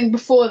 another thing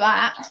before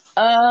that.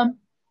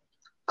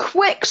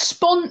 Quick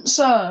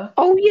sponsor.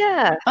 Oh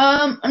yeah.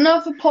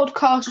 Another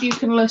podcast you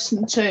can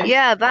listen to.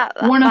 Yeah, that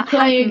play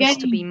a happens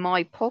to game? be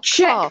my podcast.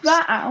 Check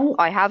that out.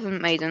 I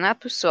haven't made an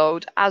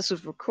episode as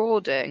of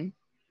recording,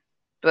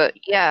 but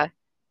yeah.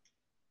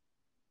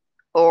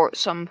 Or at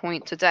some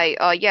point today.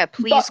 Yeah,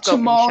 please But go and check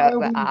tomorrow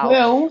that we out.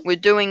 will. We're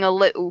doing a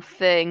little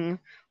thing,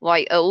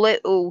 like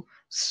a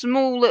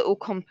small little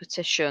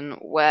competition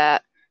where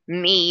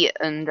me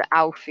and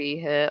Alfie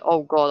here.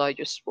 Oh God, I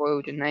just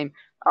spoiled your name.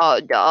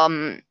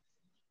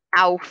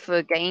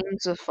 Alpha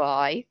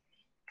Gamesify.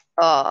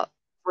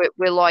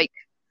 We're like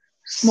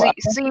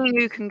seeing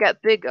who can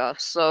get bigger.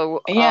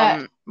 So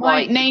Yeah,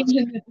 my like name's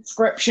in the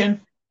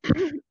description.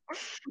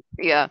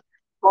 yeah,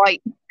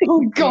 like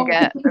Oh you can God.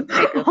 get a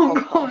bigger Oh,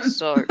 podcast. God.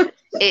 So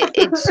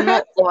it's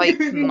not like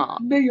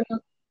much. Bigger.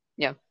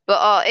 Yeah,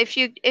 but if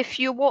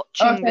you're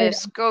watching Okay,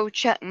 this, go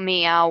check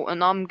me out,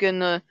 and I'm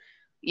gonna,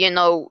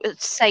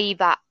 say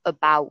that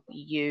about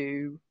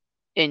you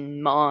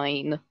in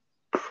mine,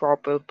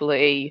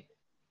 probably.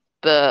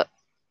 But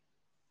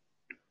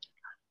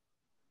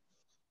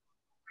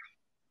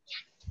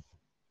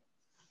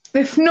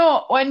if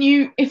not,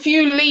 if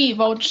you leave,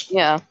 I'll just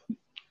yeah,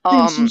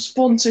 do some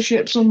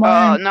sponsorships on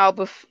my own. now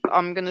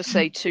I'm gonna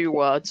say 2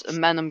 words,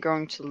 and then I'm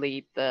going to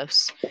leave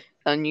this,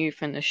 and you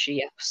finish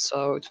the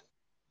episode.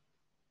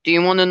 Do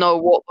you want to know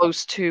what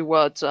those 2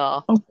 words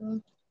are?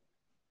 Okay.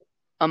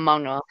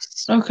 Among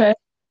Us. Okay.